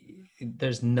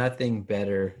there's nothing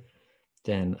better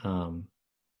than,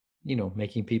 you know,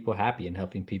 making people happy and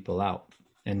helping people out.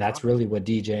 And that's really what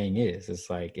DJing is. It's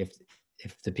like,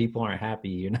 if the people aren't happy,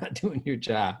 you're not doing your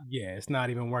job. Yeah, it's not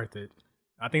even worth it.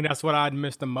 I think that's what I'd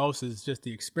miss the most is just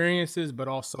the experiences, but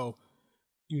also,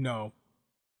 you know,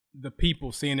 the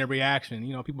people seeing their reaction,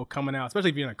 you know, people coming out,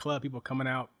 especially if you're in a club, people coming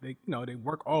out, they, you know, they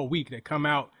work all week. They come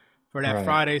out for that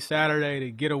Friday, Saturday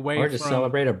to get away or to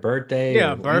celebrate a birthday.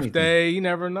 Yeah, birthday. Anything. You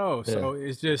never know. Yeah. So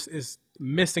it's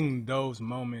missing those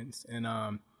moments. And,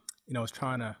 you know,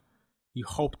 you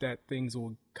hope that things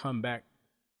will come back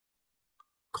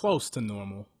close to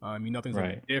normal. Nothing's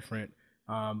gonna be different.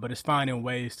 But it's finding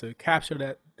ways to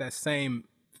capture that same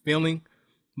feeling,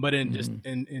 but in just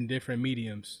in different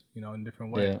mediums, you know, in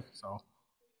different ways. Yeah. So,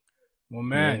 well,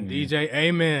 man, DJ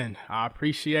Amen, I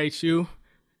appreciate you.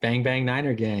 Bang bang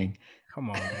Niner gang. Come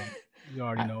on, man. You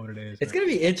already know what it is. It's gonna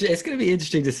be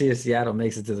interesting to see if Seattle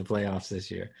makes it to the playoffs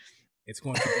this year. It's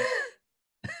going to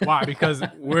be. Why? Because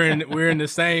we're in the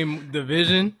same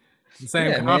division, the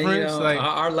same conference. Man, you know, like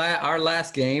our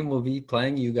last game will be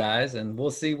playing you guys, and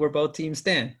we'll see where both teams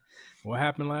stand. What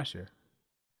happened last year?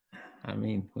 I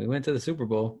mean, we went to the Super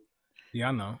Bowl. Yeah,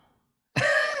 I know.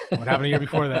 What happened the year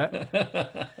before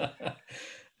that?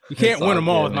 You can't win them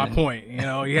all. Is my point. You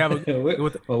know, you have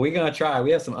well, we're gonna try.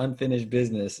 We have some unfinished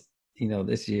business, you know,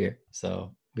 this year,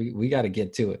 so we got to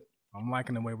get to it. I'm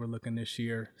liking the way we're looking this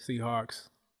year. Seahawks,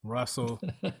 Russell.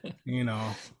 You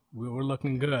know, we're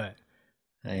looking good.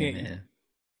 Hey, man.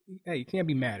 Hey, you can't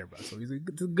be mad at Russell. He's a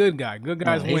good guy. Good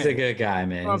guys win. He's a good guy,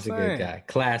 man. He's a good guy.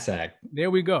 Class act.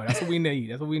 There we go. That's what we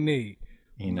need.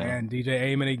 You know. And DJ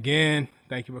Amen again,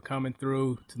 thank you for coming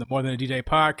through to the More Than a DJ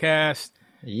podcast.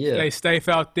 Yeah. Stay safe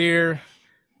out there.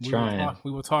 Trying.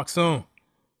 We will talk soon.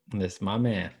 That's my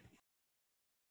man.